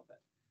and deal with it.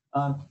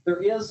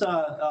 There is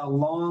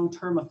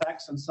long-term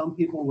effects on some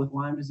people with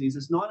Lyme disease.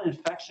 It's not an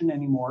infection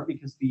anymore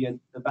because the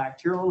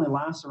bacteria only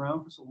lasts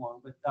around for so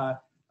long,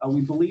 but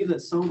we believe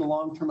that some of the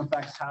long-term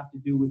effects have to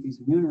do with these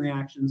immune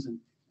reactions and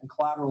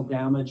collateral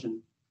damage,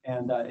 and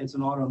it's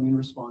an autoimmune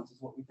response is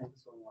what we think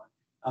is going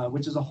on,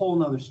 which is a whole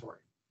nother story.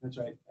 That's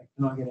right, I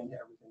cannot get into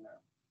everything there.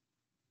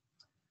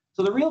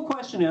 So the real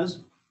question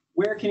is,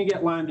 where can you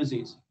get Lyme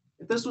disease?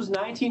 If this was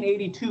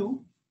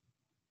 1982,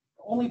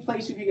 the only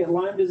place you could get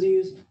Lyme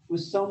disease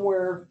was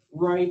somewhere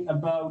right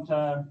about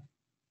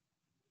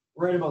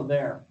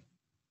there.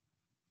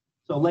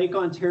 So Lake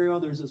Ontario,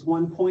 there's this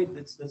one point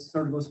that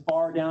sort of goes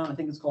far down. I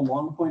think it's called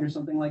Long Point or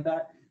something like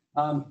that.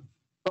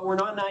 But we're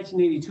not in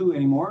 1982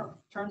 anymore.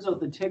 Turns out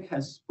the tick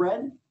has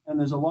spread, and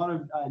there's a lot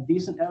of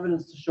decent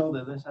evidence to show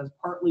that this has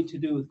partly to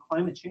do with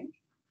climate change,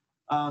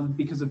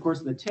 because of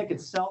course the tick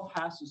itself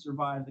has to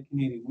survive the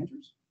Canadian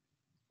winters.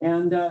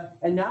 And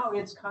now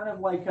it's kind of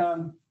like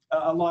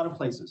a lot of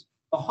places.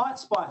 The hot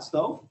spots,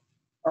 though,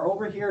 are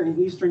over here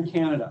in eastern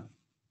Canada.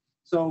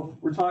 So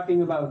we're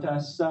talking about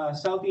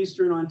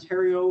southeastern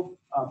Ontario,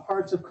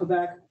 parts of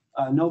Quebec,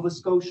 Nova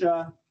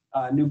Scotia,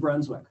 New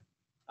Brunswick.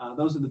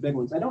 Those are the big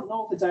ones. I don't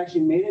know if it's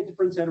actually made it to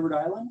Prince Edward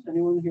Island.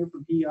 Anyone here for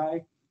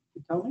PEI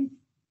could tell me?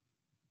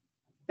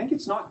 I think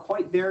it's not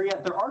quite there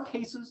yet. There are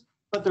cases,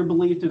 but they're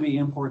believed to be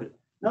imported.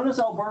 Notice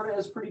Alberta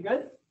is pretty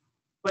good,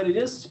 but it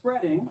is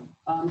spreading.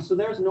 So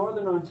there's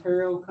northern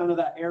Ontario, kind of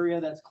that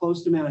area that's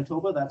close to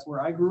Manitoba. That's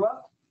where I grew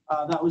up.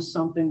 That was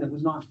something that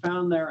was not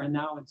found there, and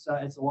now it's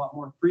a lot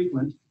more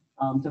frequent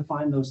to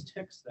find those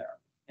ticks there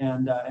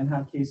and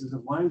have cases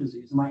of Lyme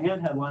disease. And my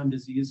aunt had Lyme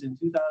disease in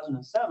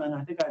 2007.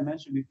 I think I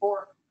mentioned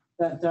before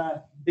that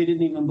they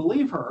didn't even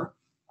believe her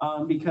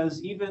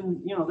because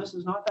even, you know, this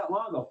is not that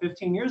long ago,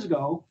 15 years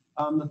ago,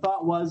 the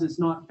thought was it's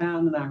not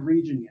found in that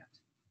region yet.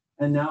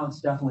 And now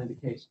it's definitely the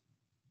case.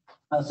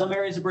 Some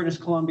areas of British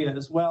Columbia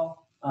as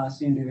well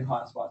seem to be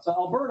hotspots. So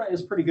Alberta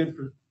is pretty good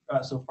for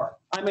so far.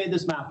 I made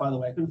this map, by the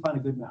way. I couldn't find a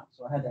good map,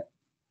 so I had to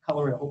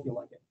color it. I hope you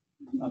like it.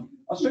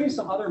 I'll show you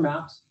some other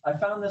maps. I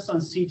found this on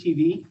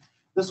CTV.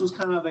 This was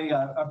kind of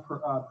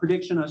a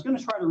prediction. I was going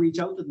to try to reach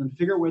out to them to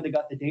figure out where they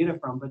got the data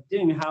from, but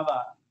didn't even have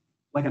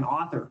like an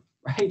author,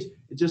 right?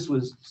 It just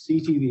was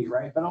CTV,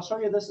 right? But I'll show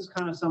you, this is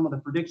kind of some of the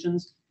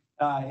predictions.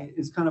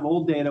 It's kind of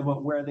old data,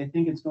 but where they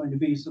think it's going to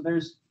be. So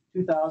there's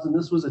 2000.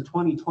 This was a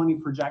 2020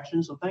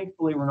 projection, so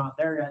thankfully we're not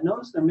there yet.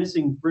 Notice they're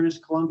missing British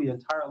Columbia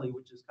entirely,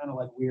 which is kind of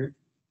like weird.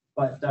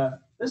 But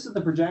this is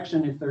the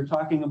projection if they're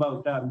talking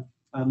about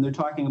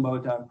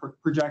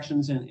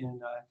projections in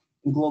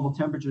global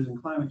temperatures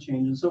and climate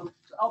change. And so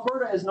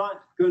Alberta is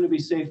not going to be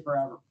safe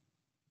forever.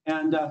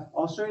 And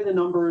I'll show you the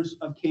numbers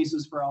of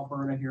cases for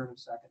Alberta here in a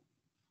second.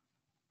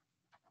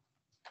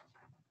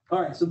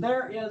 All right, so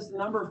there is the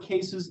number of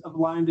cases of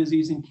Lyme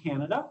disease in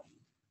Canada.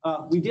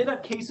 We did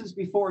have cases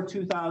before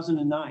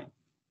 2009,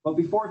 but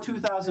before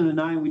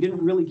 2009, we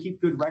didn't really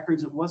keep good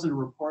records. It wasn't a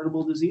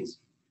reportable disease.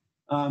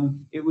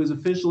 It was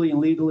officially and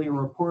legally a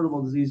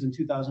reportable disease in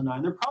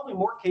 2009. There are probably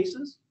more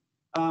cases.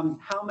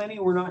 How many,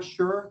 we're not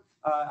sure.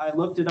 I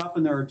looked it up,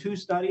 and there are 2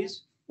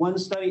 studies. One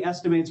study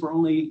estimates we're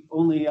only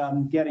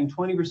getting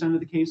 20% of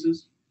the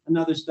cases.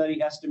 Another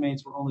study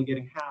estimates we're only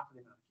getting half of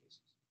the amount of cases.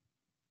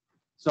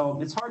 So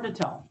it's hard to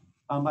tell.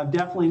 I've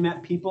definitely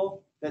met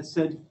people that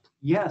said,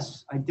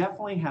 yes, I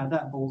definitely had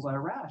that bullseye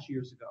rash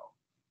years ago.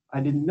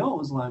 I didn't know it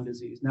was Lyme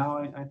disease. Now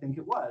I think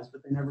it was,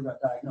 but they never got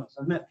diagnosed.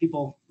 I've met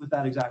people with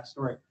that exact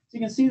story. So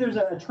you can see there's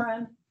a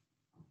trend.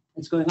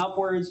 It's going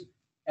upwards.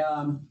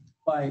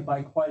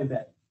 by quite a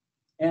bit.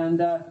 And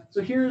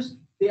so here's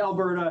the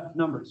Alberta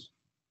numbers.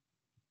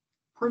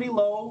 Pretty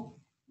low,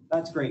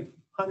 that's great.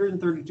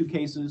 132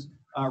 cases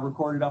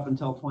recorded up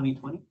until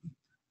 2020.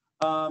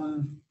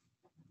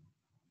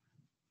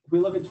 If we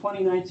look at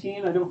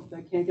 2019, I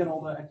can't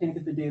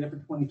get the data for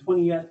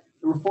 2020 yet.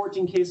 There were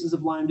 14 cases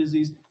of Lyme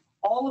disease.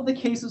 All of the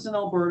cases in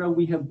Alberta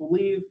we have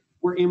believed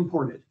were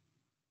imported.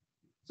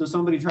 So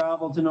somebody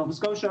traveled to Nova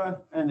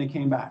Scotia and they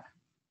came back,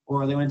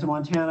 or they went to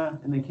Montana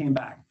and they came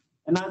back.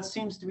 And that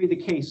seems to be the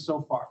case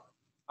so far.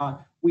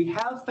 We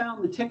have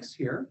found the ticks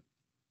here.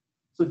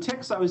 So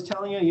ticks, I was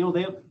telling you,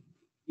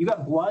 you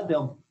got blood,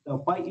 they'll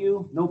bite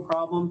you, no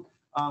problem.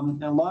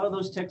 And a lot of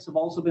those ticks have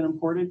also been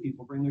imported.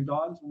 People bring their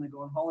dogs when they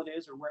go on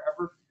holidays or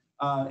wherever,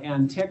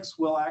 and ticks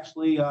will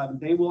actually,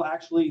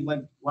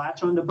 like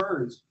latch onto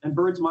birds, and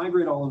birds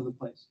migrate all over the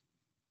place.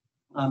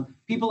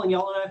 People in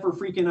Yellowknife were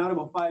freaking out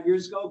about 5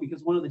 years ago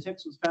because one of the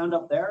ticks was found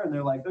up there, and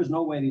they're like, there's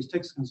no way these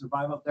ticks can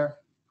survive up there.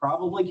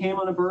 Probably came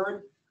on a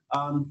bird.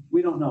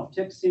 We don't know.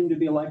 Ticks seem to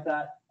be like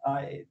that.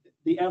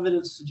 The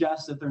evidence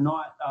suggests that they're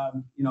not,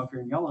 if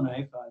you're in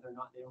Yellowknife,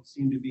 they don't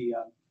seem to be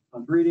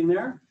breeding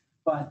there.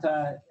 But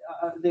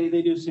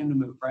they do seem to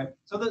move, right?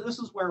 So this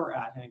is where we're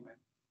at anyway.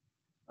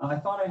 I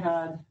thought I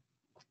had,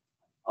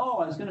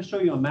 I was going to show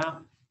you a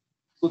map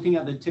looking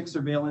at the tick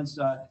surveillance.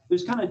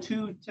 There's kind of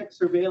two tick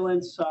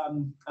surveillance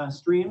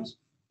streams.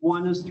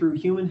 One is through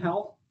human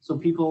health, so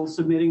people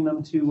submitting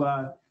them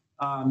to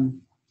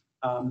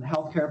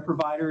healthcare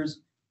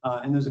providers.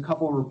 And there's a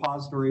couple of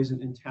repositories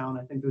in town.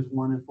 I think there's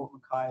one in Fort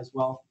McKay as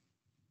well.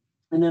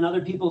 And then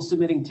other people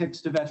submitting ticks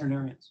to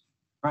veterinarians.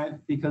 Right?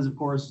 Because, of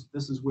course,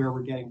 this is where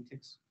we're getting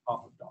ticks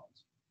off of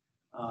dogs.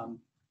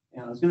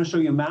 And I was going to show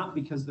you a map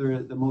because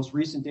the most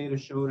recent data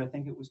showed, I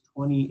think it was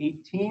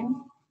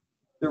 2018,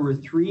 there were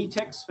 3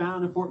 ticks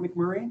found in Fort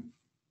McMurray.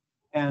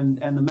 And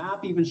the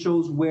map even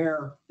shows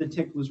where the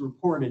tick was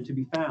reported to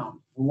be found.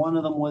 One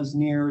of them was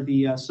near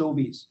the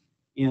Sobeys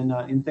in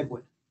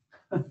Thickwood.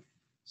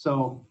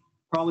 So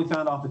probably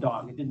found off a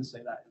dog. It didn't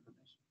say that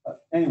information.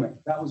 But anyway,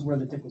 that was where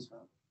the tick was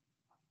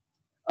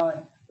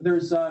found.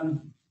 There's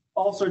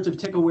all sorts of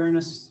tick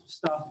awareness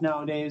stuff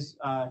nowadays.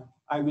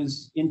 I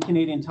was in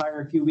Canadian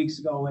Tire a few weeks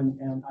ago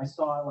and I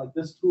saw like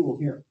this tool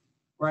here,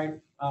 right?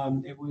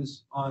 It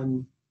was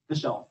on the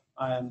shelf.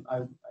 I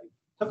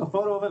took a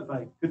photo of it, but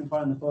I couldn't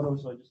find the photo,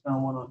 so I just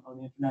found one on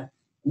the internet.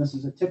 And this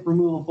is a tick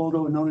removal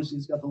photo. And notice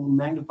he's got the little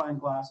magnifying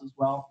glass as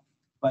well.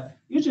 But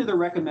usually they're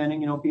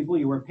recommending, people,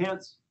 you wear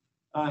pants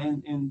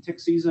in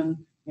tick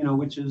season,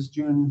 which is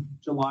June,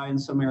 July in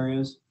some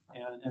areas,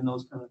 and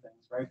those kind of things,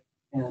 right?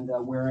 And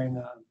wearing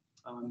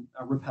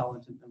a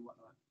repellent and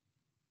whatnot.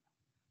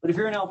 But if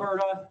you're in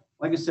Alberta,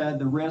 like I said,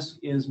 the risk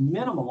is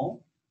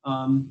minimal.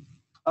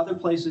 Other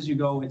places you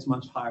go, it's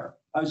much higher.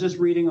 I was just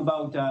reading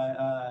about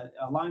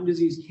Lyme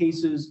disease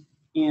cases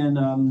in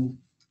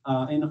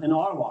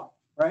Ottawa,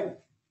 right?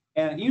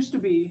 And it used to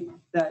be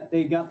that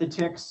they got the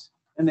ticks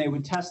and they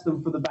would test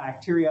them for the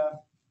bacteria.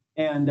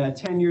 And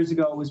 10 years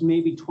ago, it was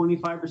maybe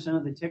 25%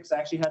 of the ticks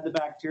actually had the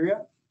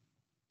bacteria.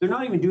 They're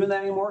not even doing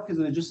that anymore because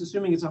they're just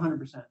assuming it's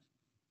 100%.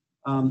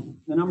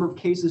 The number of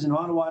cases in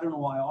Ottawa, I don't know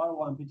why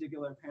Ottawa in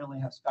particular apparently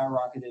have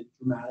skyrocketed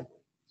dramatically.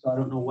 So I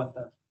don't know what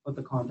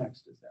the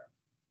context is there.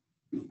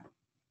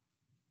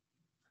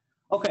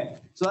 Okay,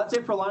 so that's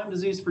it for Lyme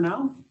disease for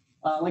now.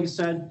 Like I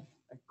said,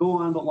 I go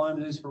on about Lyme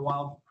disease for a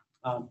while,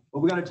 but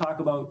we got to talk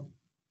about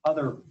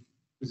other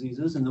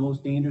diseases and the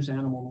most dangerous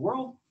animal in the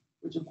world,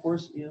 which of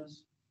course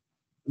is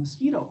the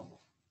mosquito.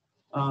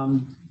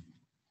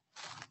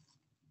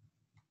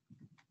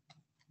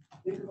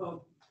 Think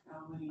about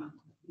how many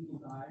people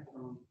die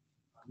from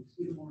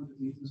mosquito-borne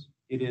diseases.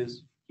 It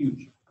is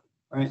huge.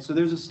 All right, so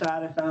there's a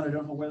stat I found. I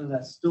don't know whether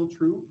that's still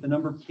true. The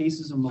number of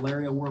cases of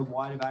malaria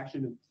worldwide have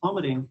actually been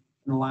plummeting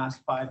in the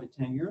last 5 to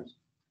 10 years,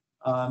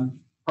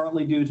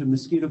 partly due to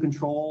mosquito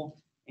control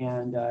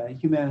and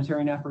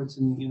humanitarian efforts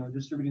and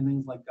distributing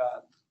things like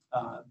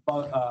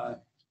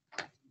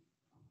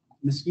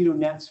mosquito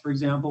nets, for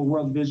example.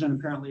 World Vision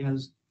apparently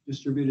has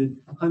distributed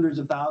hundreds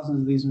of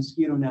thousands of these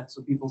mosquito nets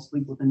so people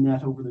sleep with a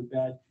net over their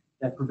bed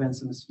that prevents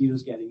the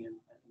mosquitoes getting in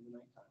the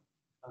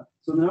nighttime.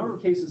 So the number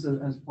of cases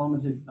has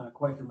plummeted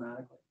quite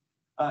dramatically.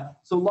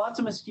 So lots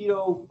of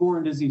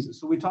mosquito-borne diseases.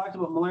 So we talked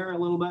about malaria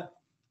a little bit.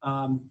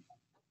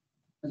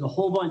 There's a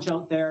whole bunch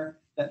out there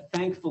that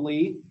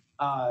thankfully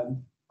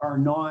are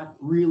not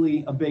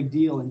really a big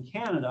deal in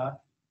Canada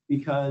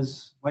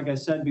because, like I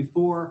said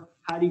before,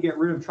 how do you get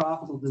rid of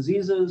tropical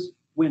diseases?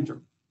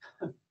 Winter.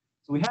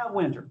 So we have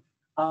winter.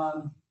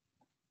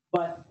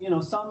 But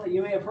some that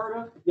you may have heard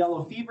of,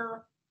 yellow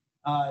fever,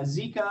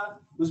 Zika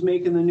was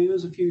making the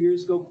news a few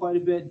years ago quite a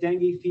bit,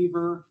 dengue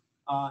fever,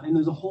 and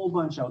there's a whole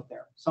bunch out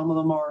there. Some of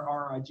them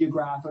are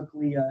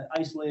geographically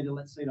isolated,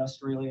 let's say to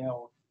Australia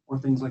or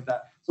things like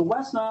that. So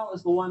West Nile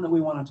is the one that we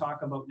want to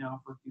talk about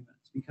now for a few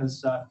minutes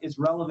because it's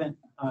relevant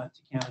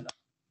to Canada.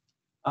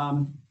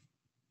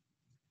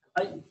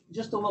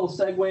 Just a little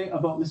segue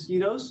about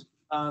mosquitoes.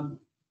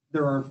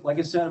 There are, like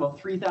I said, about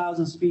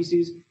 3,000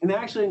 species, and they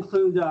actually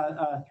include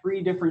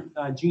 3 different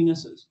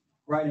genuses.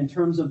 right? In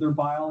terms of their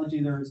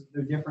biology, they're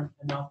different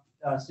enough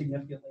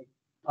significantly.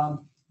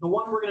 The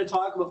one we're going to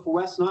talk about for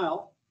West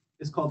Nile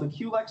is called the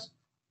Culex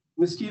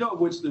mosquito, of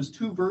which there's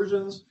two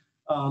versions.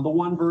 The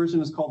one version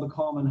is called the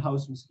common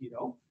house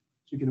mosquito.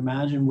 So you can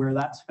imagine where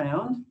that's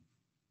found.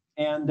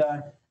 And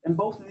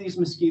both of these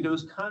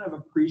mosquitoes kind of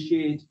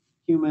appreciate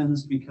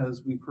humans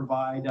because we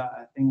provide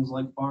things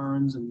like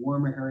barns and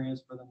warmer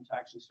areas for them to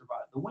actually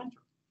survive the winter.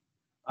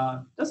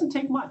 Doesn't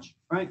take much,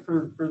 right,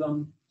 for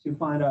them to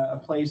find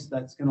a place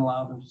that's going to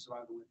allow them to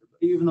survive the winter,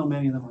 even though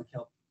many of them are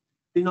killed.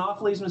 The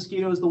Anopheles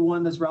mosquito is the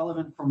one that's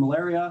relevant for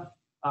malaria,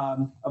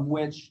 of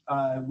which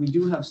we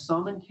do have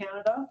some in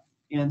Canada.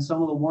 In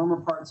some of the warmer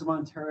parts of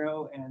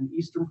Ontario and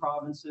eastern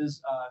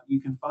provinces,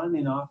 you can find the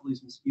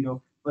Anopheles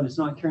mosquito, but it's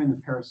not carrying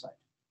the parasite.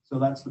 So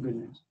that's the good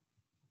news.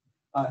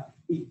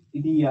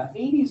 The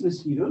Aedes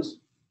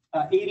mosquitoes,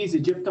 Aedes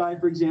aegypti,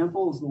 for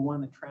example, is the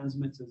one that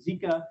transmits a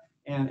Zika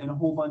and a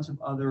whole bunch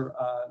of other,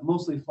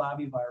 mostly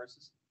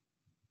flaviviruses,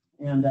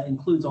 and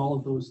includes all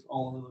of those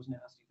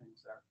nasty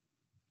things there.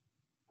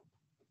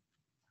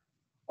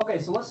 Okay,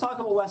 so let's talk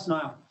about West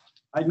Nile.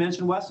 I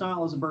mentioned West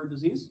Nile is a bird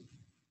disease.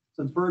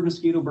 So it's bird,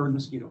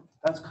 mosquito.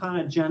 That's kind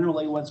of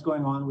generally what's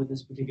going on with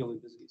this particular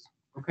disease.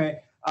 Okay,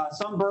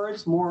 some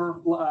birds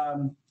will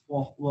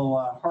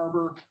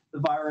harbor the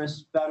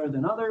virus better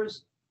than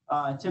others.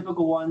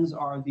 Typical ones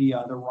are the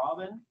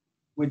robin,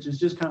 which is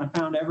just kind of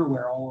found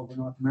everywhere all over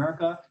North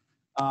America.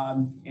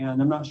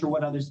 And I'm not sure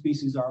what other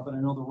species are, but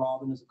I know the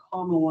robin is a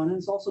common one. And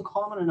it's also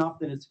common enough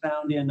that it's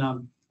found in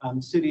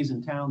cities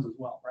and towns as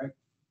well, right?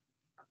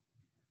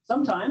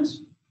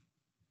 Sometimes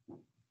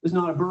there's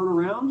not a bird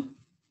around,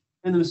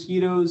 and the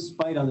mosquitoes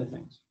bite other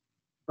things,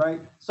 right?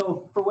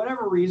 So for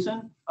whatever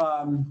reason,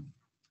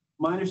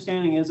 my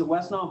understanding is that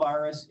West Nile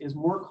virus is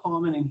more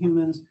common in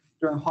humans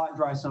during hot,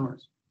 dry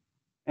summers.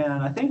 And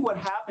I think what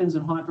happens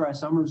in hot, dry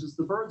summers is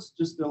the birds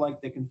they're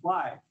like, they can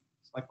fly.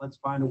 It's like, let's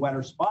find a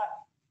wetter spot,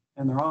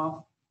 and they're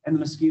off. And the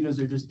mosquitoes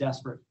are just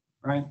desperate,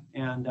 right?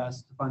 And to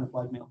find a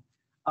blood meal.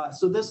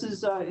 So this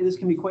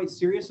can be quite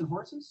serious in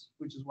horses,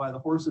 which is why the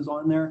horse is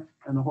on there,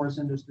 and the horse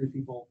industry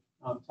people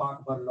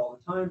talk about it all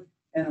the time.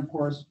 And of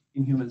course,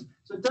 in humans.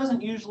 So it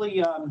doesn't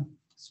usually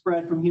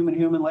spread from human to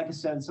human. Like I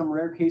said, in some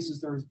rare cases,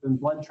 there's been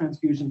blood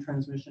transfusion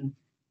transmission,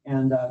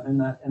 and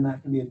that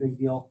can be a big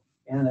deal.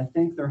 And I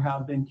think there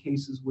have been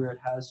cases where it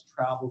has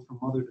traveled from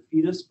mother to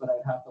fetus, but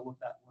I'd have to look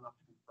that one up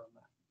to confirm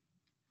that.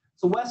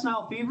 So West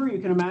Nile fever, you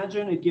can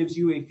imagine it gives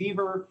you a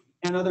fever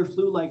and other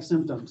flu-like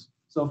symptoms.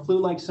 So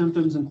flu-like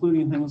symptoms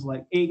including things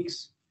like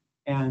aches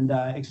and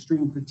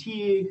extreme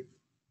fatigue.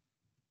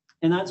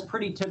 And that's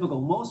pretty typical.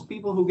 Most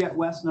people who get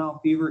West Nile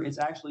fever, it's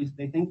actually,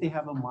 they think they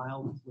have a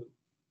mild flu.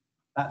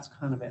 That's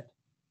kind of it.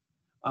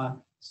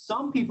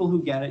 Some people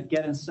who get it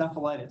get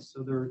encephalitis.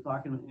 So they're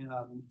talking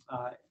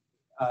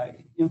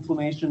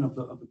inflammation of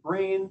the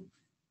brain.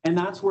 And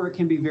that's where it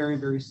can be very,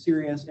 very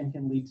serious and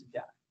can lead to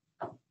death.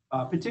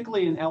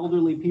 Particularly in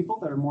elderly people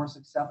that are more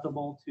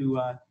susceptible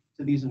to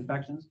these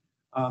infections.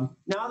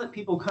 Now that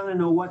people kind of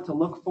know what to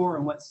look for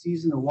and what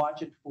season to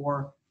watch it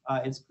for,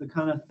 it's the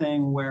kind of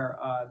thing where,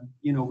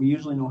 we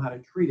usually know how to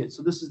treat it.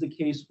 So this is the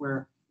case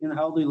where an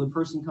elderly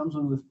person comes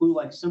in with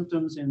flu-like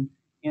symptoms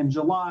in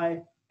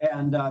July,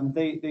 and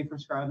they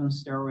prescribe them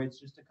steroids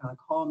just to kind of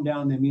calm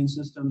down the immune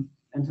system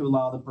and to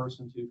allow the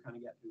person to kind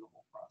of get through the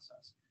whole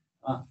process.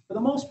 For the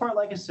most part,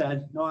 like I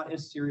said, not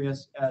as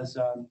serious as,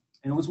 and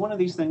it was one of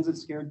these things that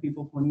scared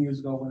people 20 years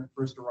ago when it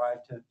first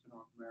arrived to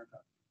North America.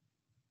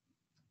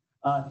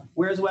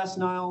 Where's West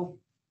Nile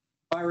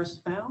virus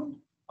found?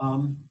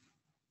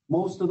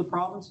 Most of the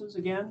provinces,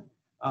 again.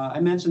 I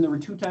mentioned there were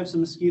two types of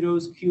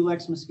mosquitoes,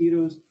 Culex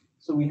mosquitoes.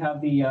 So we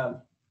have the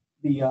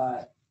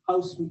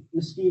house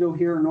mosquito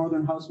here,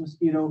 northern house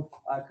mosquito,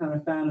 kind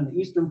of found in the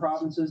eastern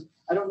provinces.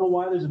 I don't know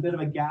why there's a bit of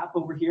a gap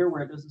over here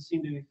where it doesn't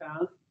seem to be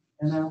found.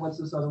 And then what's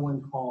this other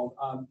one called?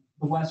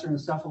 The western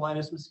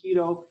encephalitis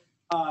mosquito.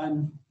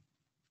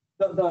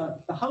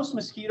 The house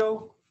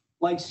mosquito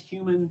likes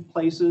human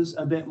places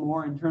a bit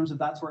more in terms of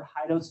that's where it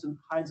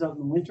hides out in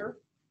the winter.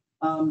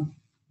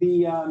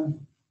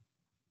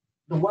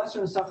 The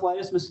western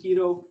encephalitis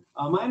mosquito,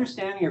 my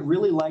understanding, it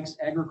really likes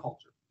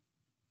agriculture.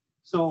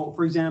 So,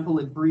 for example,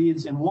 it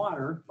breeds in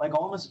water, like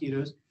all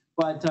mosquitoes,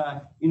 but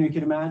you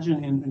can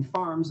imagine in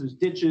farms, there's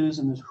ditches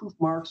and there's hoof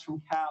marks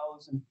from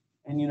cows, and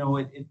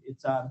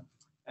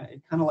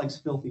it kind of likes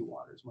filthy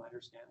water, is my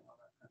understanding on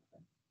that kind of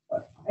thing.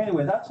 But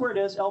anyway, that's where it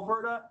is.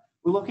 Alberta,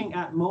 we're looking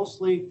at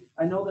mostly,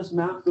 I know this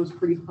map goes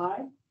pretty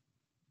high,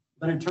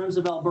 but in terms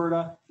of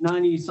Alberta,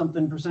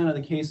 90-something% of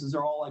the cases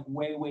are all like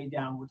way, way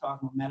down. We're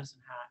talking about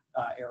Medicine Hat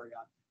area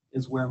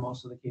is where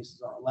most of the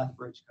cases are,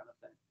 Lethbridge kind of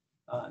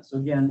thing. So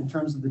again, in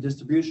terms of the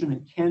distribution,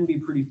 it can be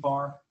pretty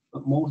far,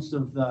 but most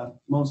of the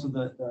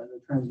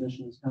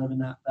transmission is kind of in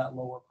that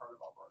lower part of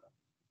Alberta.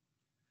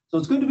 So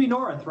it's good to be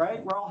north,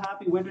 right? We're all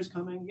happy winter's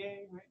coming,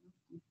 yay, right?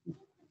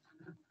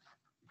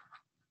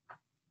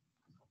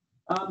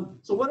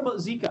 So what about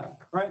Zika,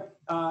 right?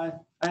 I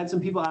had some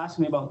people ask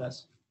me about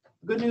this.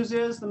 The good news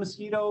is the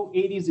mosquito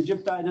Aedes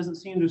aegypti doesn't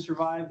seem to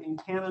survive in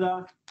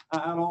Canada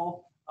at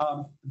all.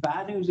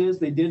 Bad news is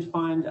they did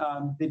find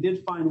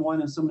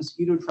one in some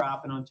mosquito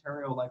trap in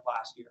Ontario like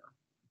last year.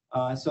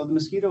 So the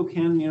mosquito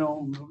can,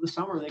 over the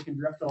summer they can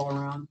drift all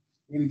around,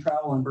 maybe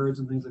travel on birds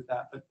and things like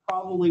that. But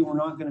probably we're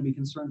not going to be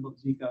concerned about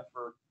Zika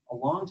for a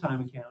long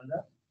time in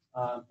Canada.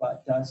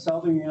 But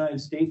southern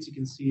United States, you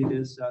can see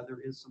there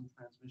is some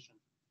transmission.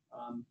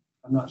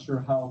 I'm not sure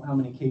how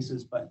many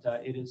cases, but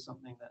it is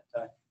something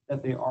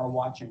that they are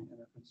watching and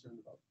are concerned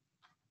about.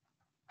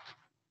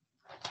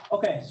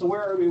 Okay, so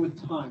where are we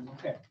with time?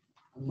 Okay,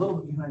 I'm a little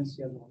bit behind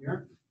schedule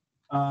here.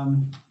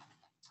 Want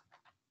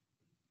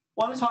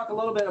to talk a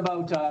little bit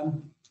about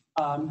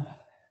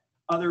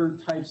other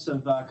types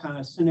of kind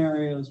of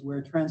scenarios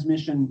where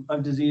transmission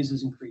of disease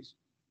is increased.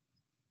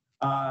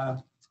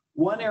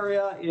 One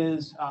area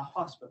is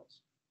hospitals.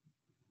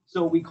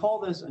 So we call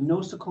this a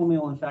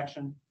nosocomial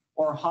infection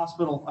or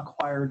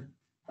hospital-acquired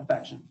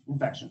infection.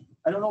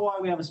 I don't know why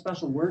we have a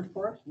special word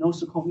for it,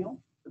 nosocomial,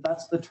 but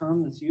that's the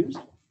term that's used.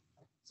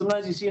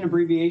 Sometimes you see an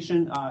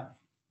abbreviation, a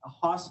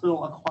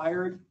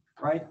hospital-acquired,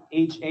 right,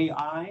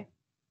 HAI,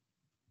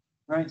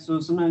 right? So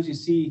sometimes you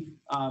see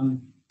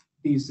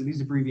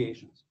these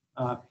abbreviations.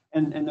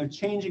 And they're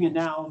changing it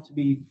now to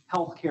be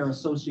healthcare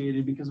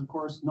associated because, of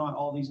course, not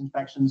all these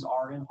infections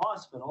are in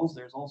hospitals.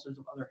 There's all sorts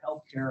of other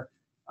healthcare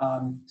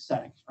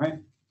settings, right?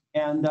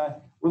 And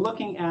we're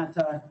looking at,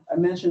 I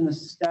mentioned the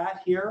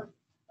stat here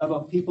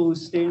about people who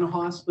stay in a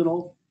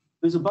hospital.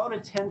 There's about a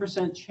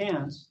 10%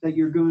 chance that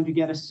you're going to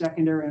get a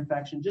secondary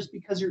infection just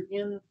because you're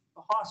in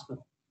the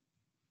hospital.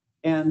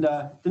 And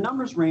the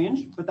numbers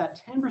range, but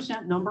that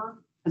 10%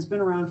 number has been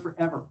around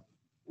forever.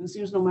 And it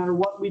seems no matter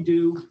what we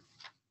do,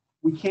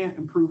 we can't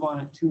improve on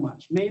it too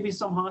much. Maybe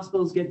some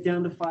hospitals get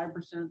down to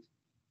 5%,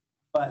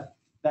 but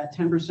that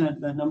 10%,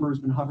 that number has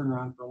been hovering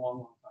around for a long,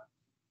 long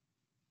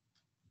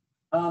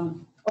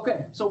time.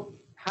 Okay, so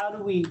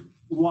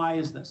why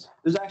is this?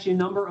 There's actually a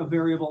number of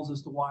variables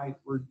as to why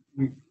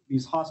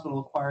these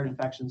hospital-acquired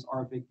infections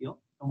are a big deal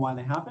and why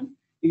they happen.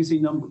 You can see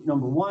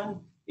number one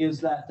is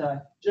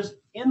that just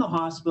in the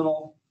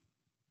hospital,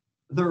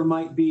 there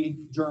might be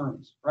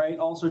germs, right?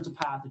 All sorts of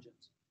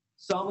pathogens.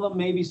 Some of them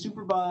may be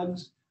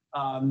superbugs,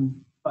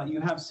 but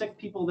you have sick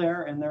people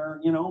there, and they're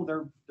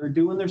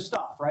doing their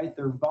stuff, right?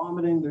 They're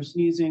vomiting, they're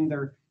sneezing,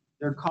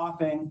 they're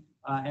coughing,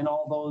 and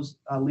all those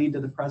lead to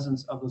the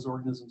presence of those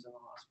organisms in the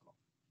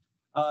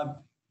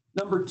hospital.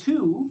 Number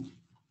two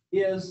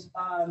is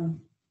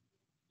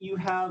you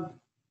have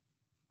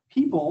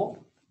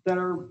people that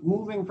are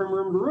moving from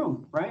room to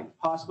room, right?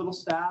 Hospital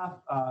staff,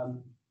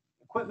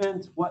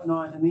 equipment,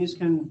 whatnot, and these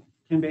can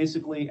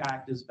basically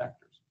act as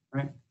vectors,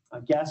 right?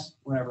 Guests,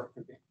 whatever it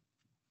could be.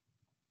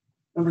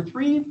 Number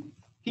three,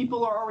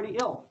 people are already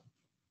ill.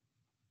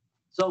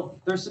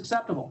 So they're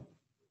susceptible.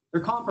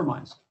 They're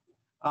compromised.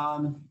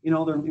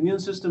 Their immune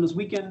system is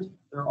weakened.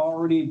 They're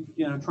already,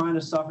 trying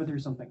to suffer through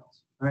something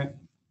else, right?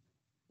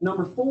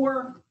 Number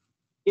four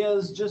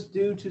is just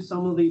due to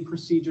some of the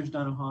procedures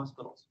done in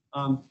hospitals.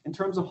 In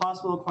terms of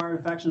hospital-acquired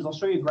infections, I'll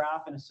show you a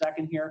graph in a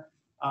second here.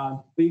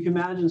 But you can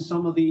imagine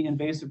some of the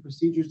invasive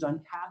procedures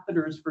done.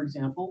 Catheters, for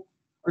example,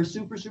 are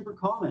super, super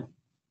common.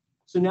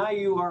 So now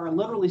you are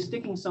literally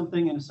sticking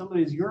something into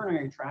somebody's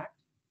urinary tract.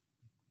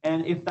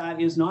 And if that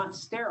is not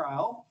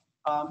sterile,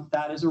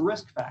 that is a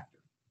risk factor.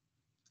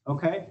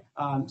 Okay?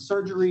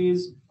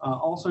 Surgeries,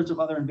 all sorts of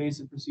other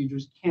invasive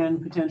procedures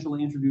can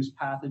potentially introduce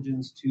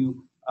pathogens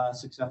to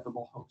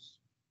susceptible hosts.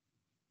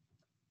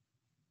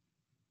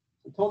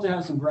 I told you I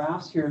have some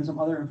graphs here and some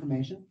other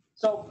information.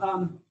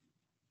 So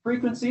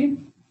frequency,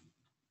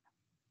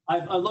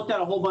 I've looked at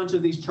a whole bunch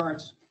of these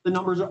charts. The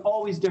numbers are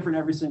always different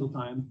every single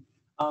time.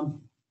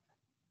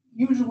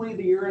 Usually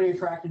the urinary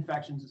tract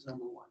infections is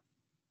number one.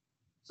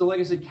 So like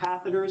I said,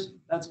 catheters,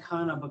 that's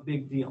kind of a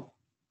big deal.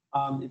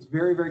 It's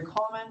very, very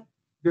common,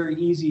 very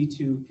easy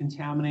to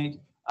contaminate.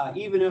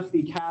 Even if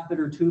the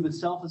catheter tube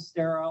itself is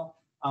sterile,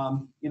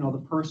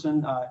 the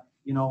person,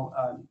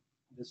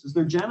 this is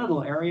their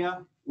genital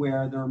area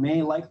where there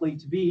may likely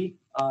to be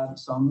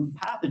some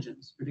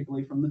pathogens,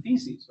 particularly from the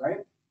feces, right?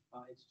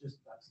 It's just,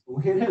 that's the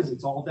way it is.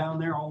 It's all down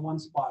there, all in one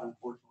spot,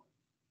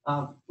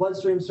 unfortunately.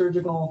 Bloodstream,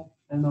 surgical,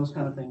 and those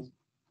kind of things.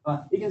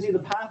 You can see the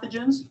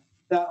pathogens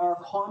that are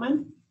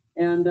common,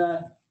 and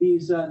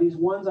these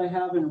ones I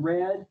have in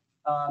red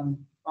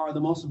are the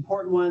most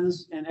important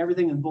ones, and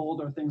everything in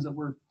bold are things that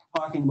we're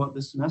talking about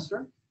this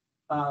semester.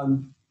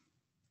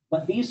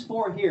 But these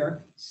four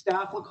here,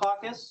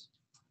 Staphylococcus,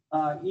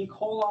 E.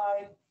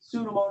 coli,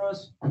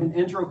 Pseudomonas, and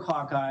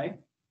Enterococci,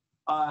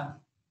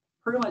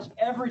 pretty much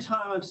every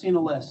time I've seen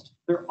a list,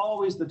 they're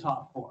always the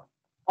top four.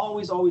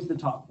 Always, always the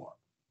top four.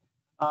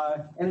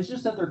 And it's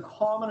just that they're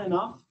common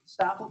enough.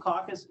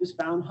 Staphylococcus is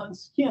found on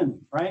skin,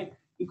 right?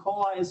 E.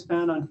 coli is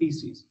found on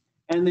feces.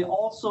 And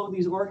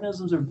these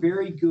organisms are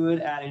very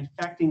good at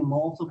infecting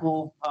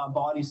multiple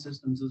body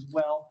systems as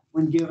well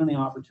when given the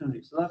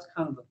opportunity. So that's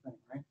kind of the thing,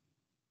 right?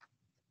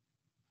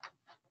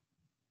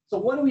 So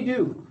what do we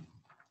do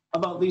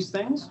about these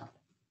things?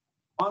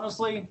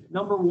 Honestly,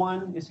 number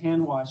one is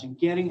hand washing,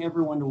 getting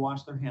everyone to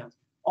wash their hands.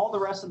 All the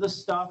rest of this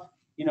stuff,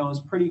 is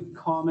pretty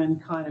common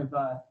kind of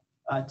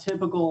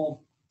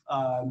typical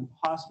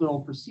hospital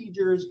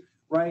procedures,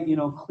 right? You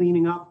know,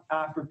 cleaning up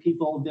after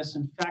people,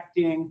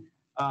 disinfecting.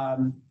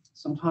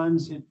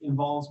 Sometimes it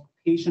involves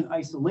patient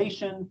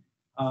isolation,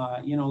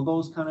 you know,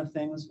 those kind of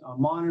things,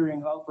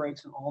 monitoring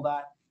outbreaks and all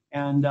that.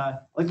 And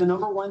like the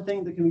number one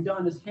thing that can be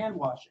done is hand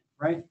washing,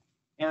 right?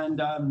 And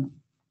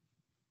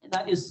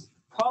that is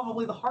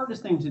probably the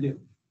hardest thing to do,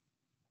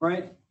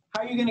 right?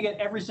 How are you going to get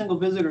every single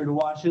visitor to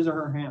wash his or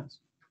her hands?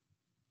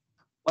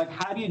 Like,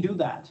 how do you do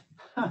that?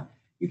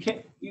 You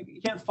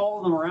can't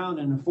follow them around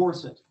and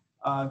enforce it.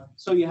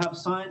 So you have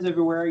signs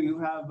everywhere. You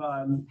have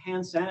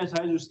hand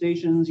sanitizer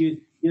stations.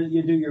 You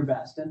do your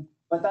best.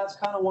 But that's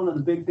kind of one of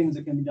the big things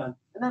that can be done.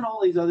 And then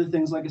all these other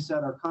things, like I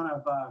said, are kind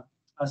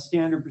of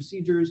standard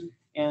procedures.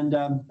 And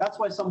that's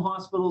why some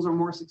hospitals are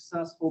more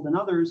successful than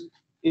others,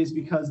 is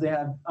because they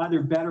have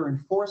either better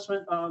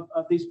enforcement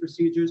of these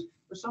procedures,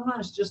 or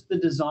sometimes just the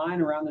design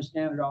around their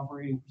standard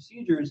operating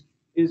procedures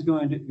is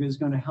going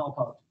to help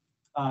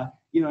out.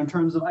 You know, in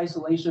terms of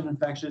isolation of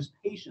infectious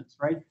patients,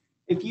 right?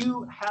 If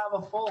you have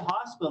a full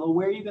hospital,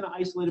 where are you going to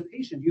isolate a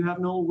patient? You have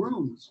no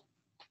rooms,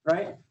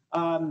 right?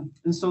 And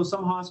so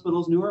some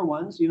hospitals, newer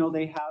ones, you know,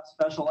 they have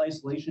special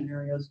isolation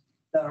areas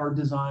that are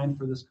designed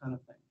for this kind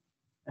of thing,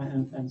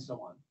 and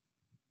so on.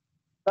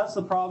 That's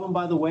the problem,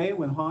 by the way,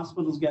 when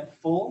hospitals get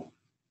full.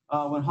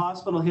 When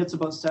hospital hits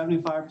about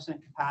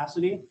 75%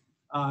 capacity,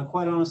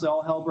 quite honestly,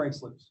 all hell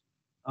breaks loose.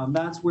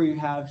 That's where you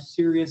have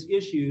serious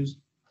issues,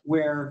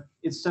 where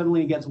it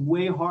suddenly gets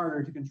way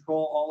harder to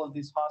control all of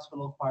these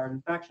hospital-acquired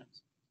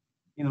infections.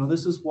 You know,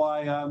 this is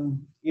why,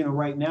 you know,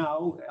 right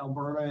now,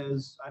 Alberta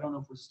is, I don't know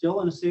if we're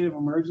still in a state of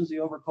emergency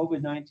over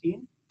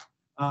COVID-19,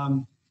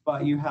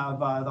 but you have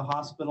the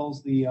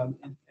hospitals, the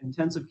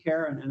intensive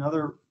care and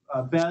other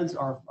beds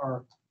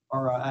are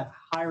at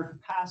higher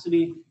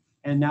capacity,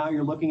 and now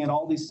you're looking at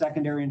all these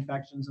secondary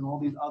infections and all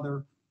these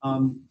other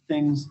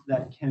things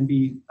that can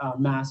be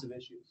massive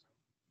issues.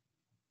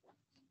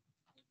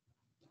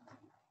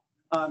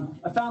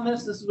 I found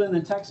this is in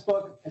the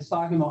textbook. It's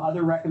talking about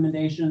other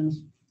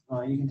recommendations.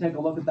 You can take a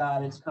look at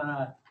that. It's kind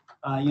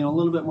of, you know, a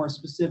little bit more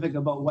specific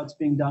about what's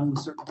being done with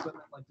certain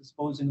equipment, like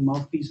disposing of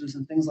mouthpieces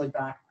and things like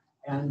that.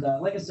 And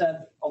like I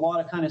said, a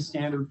lot of kind of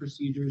standard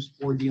procedures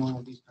for dealing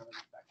with these kind of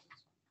infections.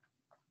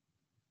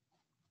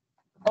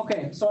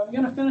 Okay, so I'm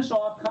going to finish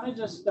off kind of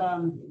just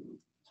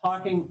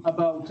talking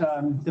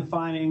about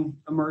defining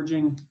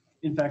emerging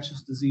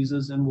infectious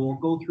diseases, and we'll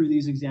go through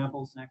these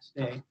examples next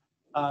day.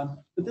 But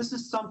this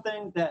is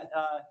something that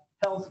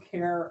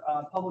healthcare,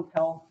 public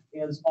health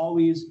is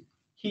always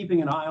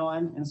keeping an eye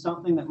on, and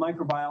something that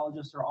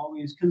microbiologists are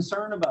always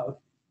concerned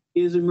about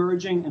is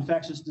emerging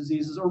infectious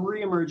diseases or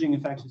re-emerging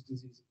infectious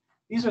diseases.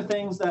 These are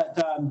things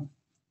that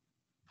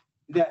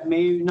that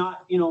may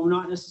not, you know,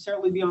 not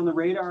necessarily be on the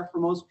radar for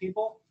most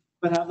people,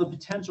 but have the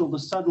potential to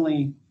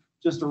suddenly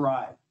just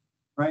arrive,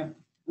 right? And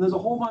there's a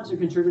whole bunch of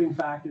contributing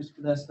factors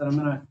to this that I'm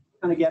going to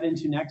kind of get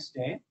into next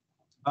day.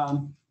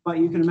 But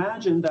you can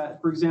imagine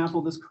that, for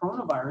example, this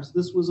coronavirus,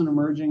 this was an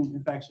emerging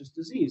infectious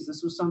disease.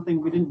 This was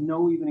something we didn't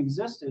know even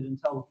existed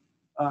until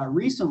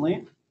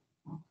recently,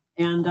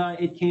 and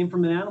it came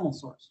from an animal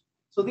source.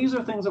 So these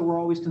are things that we're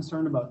always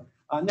concerned about.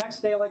 Next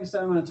day, like I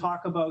said, I'm going to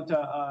talk about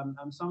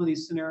some of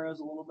these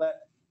scenarios a little bit.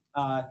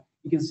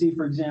 You can see,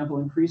 for example,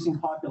 increasing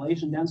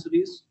population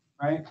densities,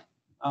 right?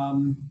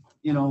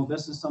 You know,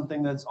 this is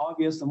something that's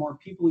obvious. The more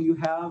people you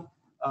have,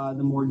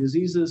 the more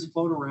diseases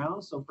float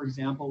around. So, for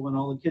example, when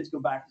all the kids go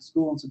back to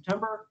school in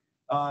September,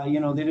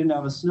 you know, they didn't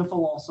have a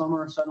sniffle all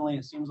summer. Suddenly,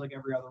 it seems like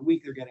every other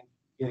week they're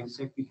getting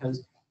sick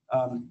because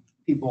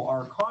people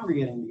are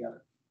congregating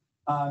together.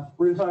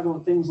 We're going to talk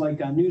about things like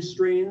new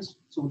strains.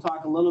 So we'll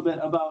talk a little bit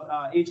about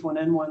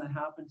H1N1 that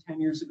happened 10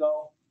 years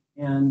ago,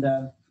 and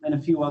a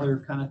few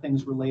other kind of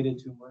things related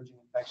to emerging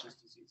infectious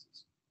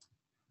diseases.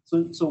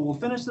 So we'll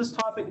finish this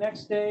topic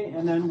next day,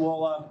 and then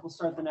we'll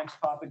start the next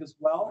topic as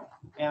well.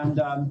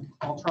 And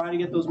I'll try to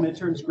get those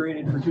midterms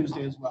graded for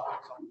Tuesday as well.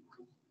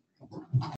 So.